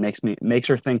potentially, and makes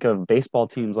her think of baseball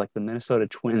teams like the Minnesota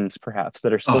Twins, perhaps,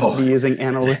 that are supposed to be using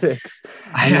analytics.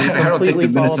 I don't think the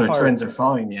Minnesota Twins are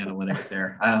following the analytics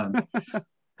there.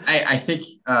 I think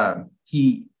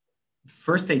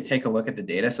they take a look at the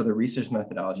data. So the research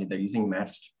methodology, they're using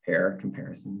matched pair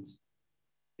comparisons.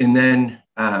 And then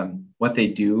what they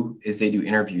do is they do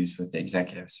interviews with the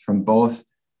executives from both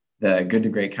the good to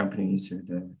great companies, or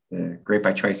the Great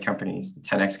by Choice companies, the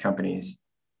 10X companies,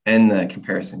 and the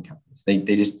comparison companies. They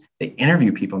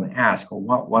interview people and they ask, well,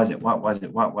 what was it? What was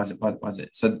it? What was it? What was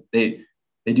it? So they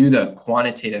do the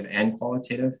quantitative and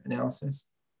qualitative analysis.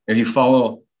 If you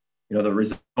follow, the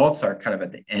results are kind of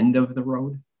at the end of the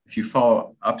road. If you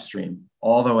follow upstream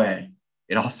all the way,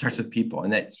 it all starts with people.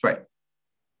 And that's right.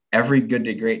 Every good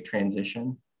to great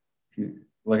transition, if you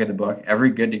look at the book, every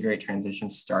good to great transition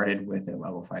started with a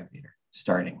level 5 leader. It's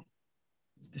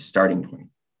the starting point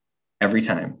every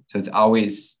time. So it's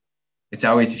always,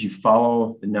 if you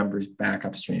follow the numbers back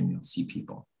upstream, you'll see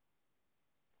people.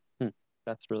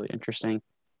 That's really interesting.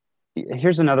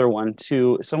 Here's another one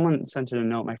too. Someone sent in a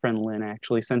note. My friend Lynn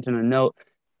actually sent in a note,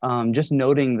 just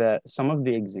noting that some of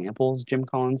the examples Jim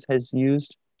Collins has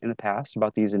used in the past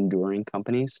about these enduring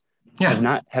companies have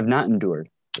not endured.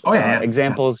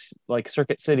 Examples like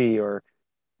Circuit City, or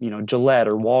Gillette,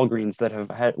 or Walgreens, that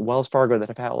have had Wells Fargo, that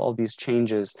have had all these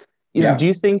changes. Do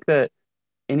you think that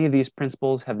any of these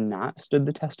principles have not stood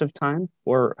the test of time,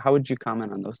 or how would you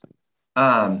comment on those things?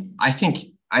 I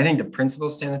think the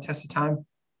principles stand the test of time.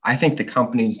 I think the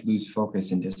companies lose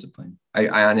focus and discipline.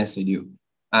 I honestly do.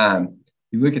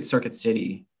 You look at Circuit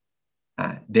City,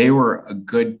 they were a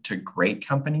good to great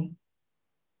company,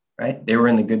 right? They were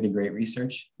in the good to great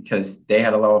research because they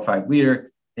had a level 5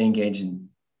 leader. They engaged in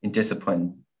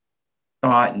discipline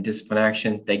thought and discipline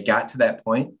action. They got to that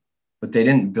point, but they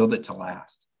didn't build it to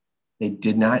last. They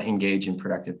did not engage in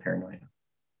productive paranoia.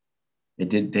 They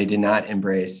did not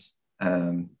embrace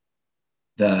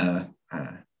the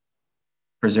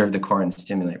preserve the core and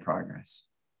stimulate progress.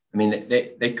 I mean,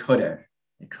 they could have.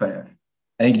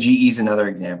 I think GE is another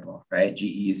example, right?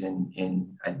 GE is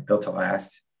in built to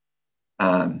last.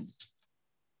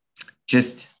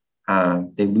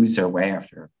 They lose their way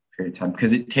after a period of time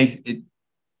because it takes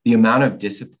the amount of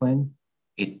discipline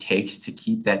it takes to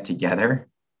keep that together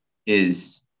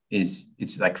is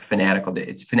like fanatical.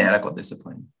 It's fanatical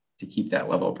discipline to keep that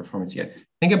level of performance together.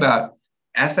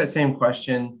 Ask that same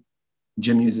question.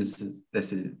 Jim uses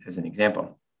this as an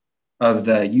example of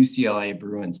the UCLA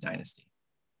Bruins dynasty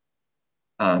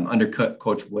under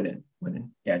Coach Wooden.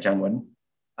 John Wooden.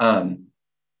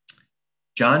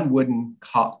 John Wooden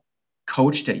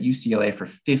coached at UCLA for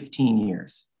 15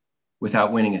 years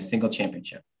without winning a single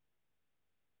championship.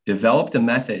 Developed a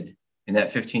method in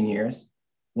that 15 years,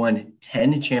 won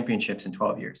 10 championships in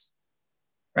 12 years,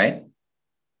 right?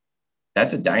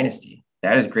 That's a dynasty.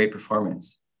 That is great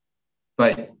performance.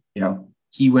 But,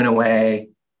 he went away.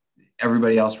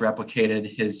 Everybody else replicated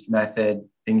his method.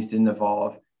 Things didn't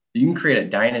evolve. You can create a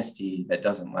dynasty that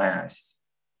doesn't last.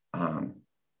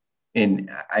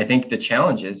 And I think the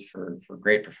challenge is for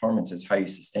great performance is how you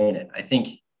sustain it. I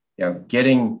think,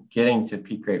 getting to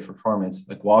peak great performance,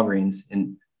 like Walgreens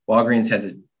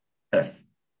has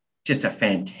just a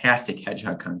fantastic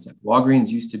hedgehog concept. Walgreens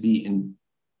used to be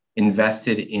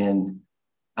invested in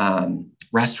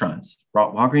restaurants.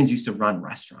 Walgreens used to run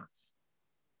restaurants.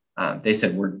 They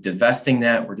said, we're divesting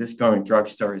that. We're just going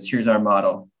drugstores. Here's our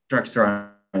model.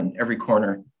 Drugstore on every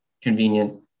corner,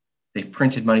 convenient. They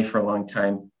printed money for a long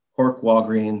time. Cork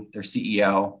Walgreen, their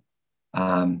CEO,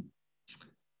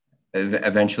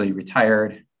 eventually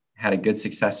retired, had a good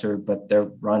successor, but their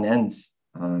run ends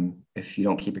if you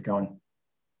don't keep it going.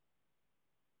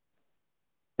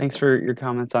 Thanks for your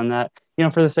comments on that.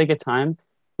 For the sake of time,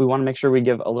 we want to make sure we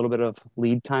give a little bit of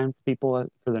lead time to people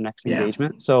for the next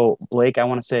engagement. So Blake, I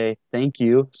want to say thank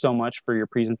you so much for your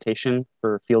presentation,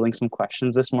 for fielding some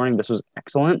questions this morning. This was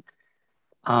excellent.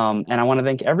 And I want to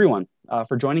thank everyone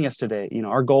for joining us today.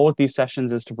 Our goal with these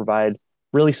sessions is to provide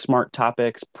really smart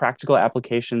topics, practical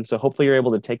applications. So hopefully you're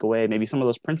able to take away maybe some of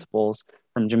those principles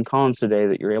from Jim Collins today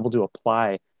that you're able to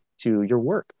apply to your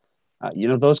work.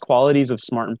 Those qualities of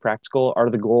smart and practical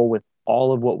are the goal with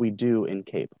all of what we do in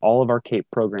CAPE, all of our CAPE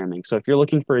programming. So if you're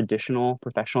looking for additional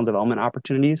professional development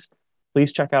opportunities,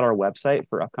 please check out our website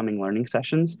for upcoming learning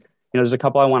sessions. There's a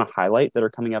couple I want to highlight that are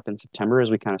coming up in September as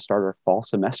we kind of start our fall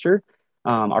semester.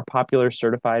 Our popular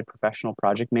Certified Professional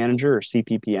Project Manager, or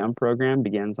CPPM program,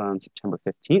 begins on September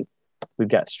 15th. We've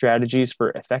got Strategies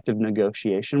for Effective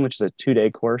Negotiation, which is a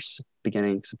 2-day course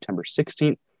beginning September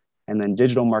 16th. And then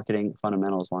Digital Marketing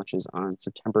Fundamentals launches on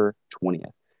September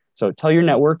 20th. So tell your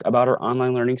network about our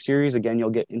online learning series. Again, you'll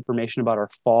get information about our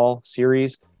fall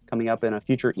series coming up in a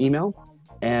future email.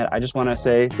 And I just want to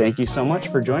say thank you so much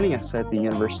for joining us at the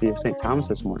University of St. Thomas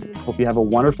this morning. Hope you have a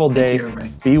wonderful day.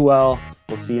 Be well.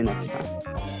 We'll see you next time.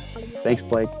 Thanks,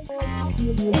 Blake.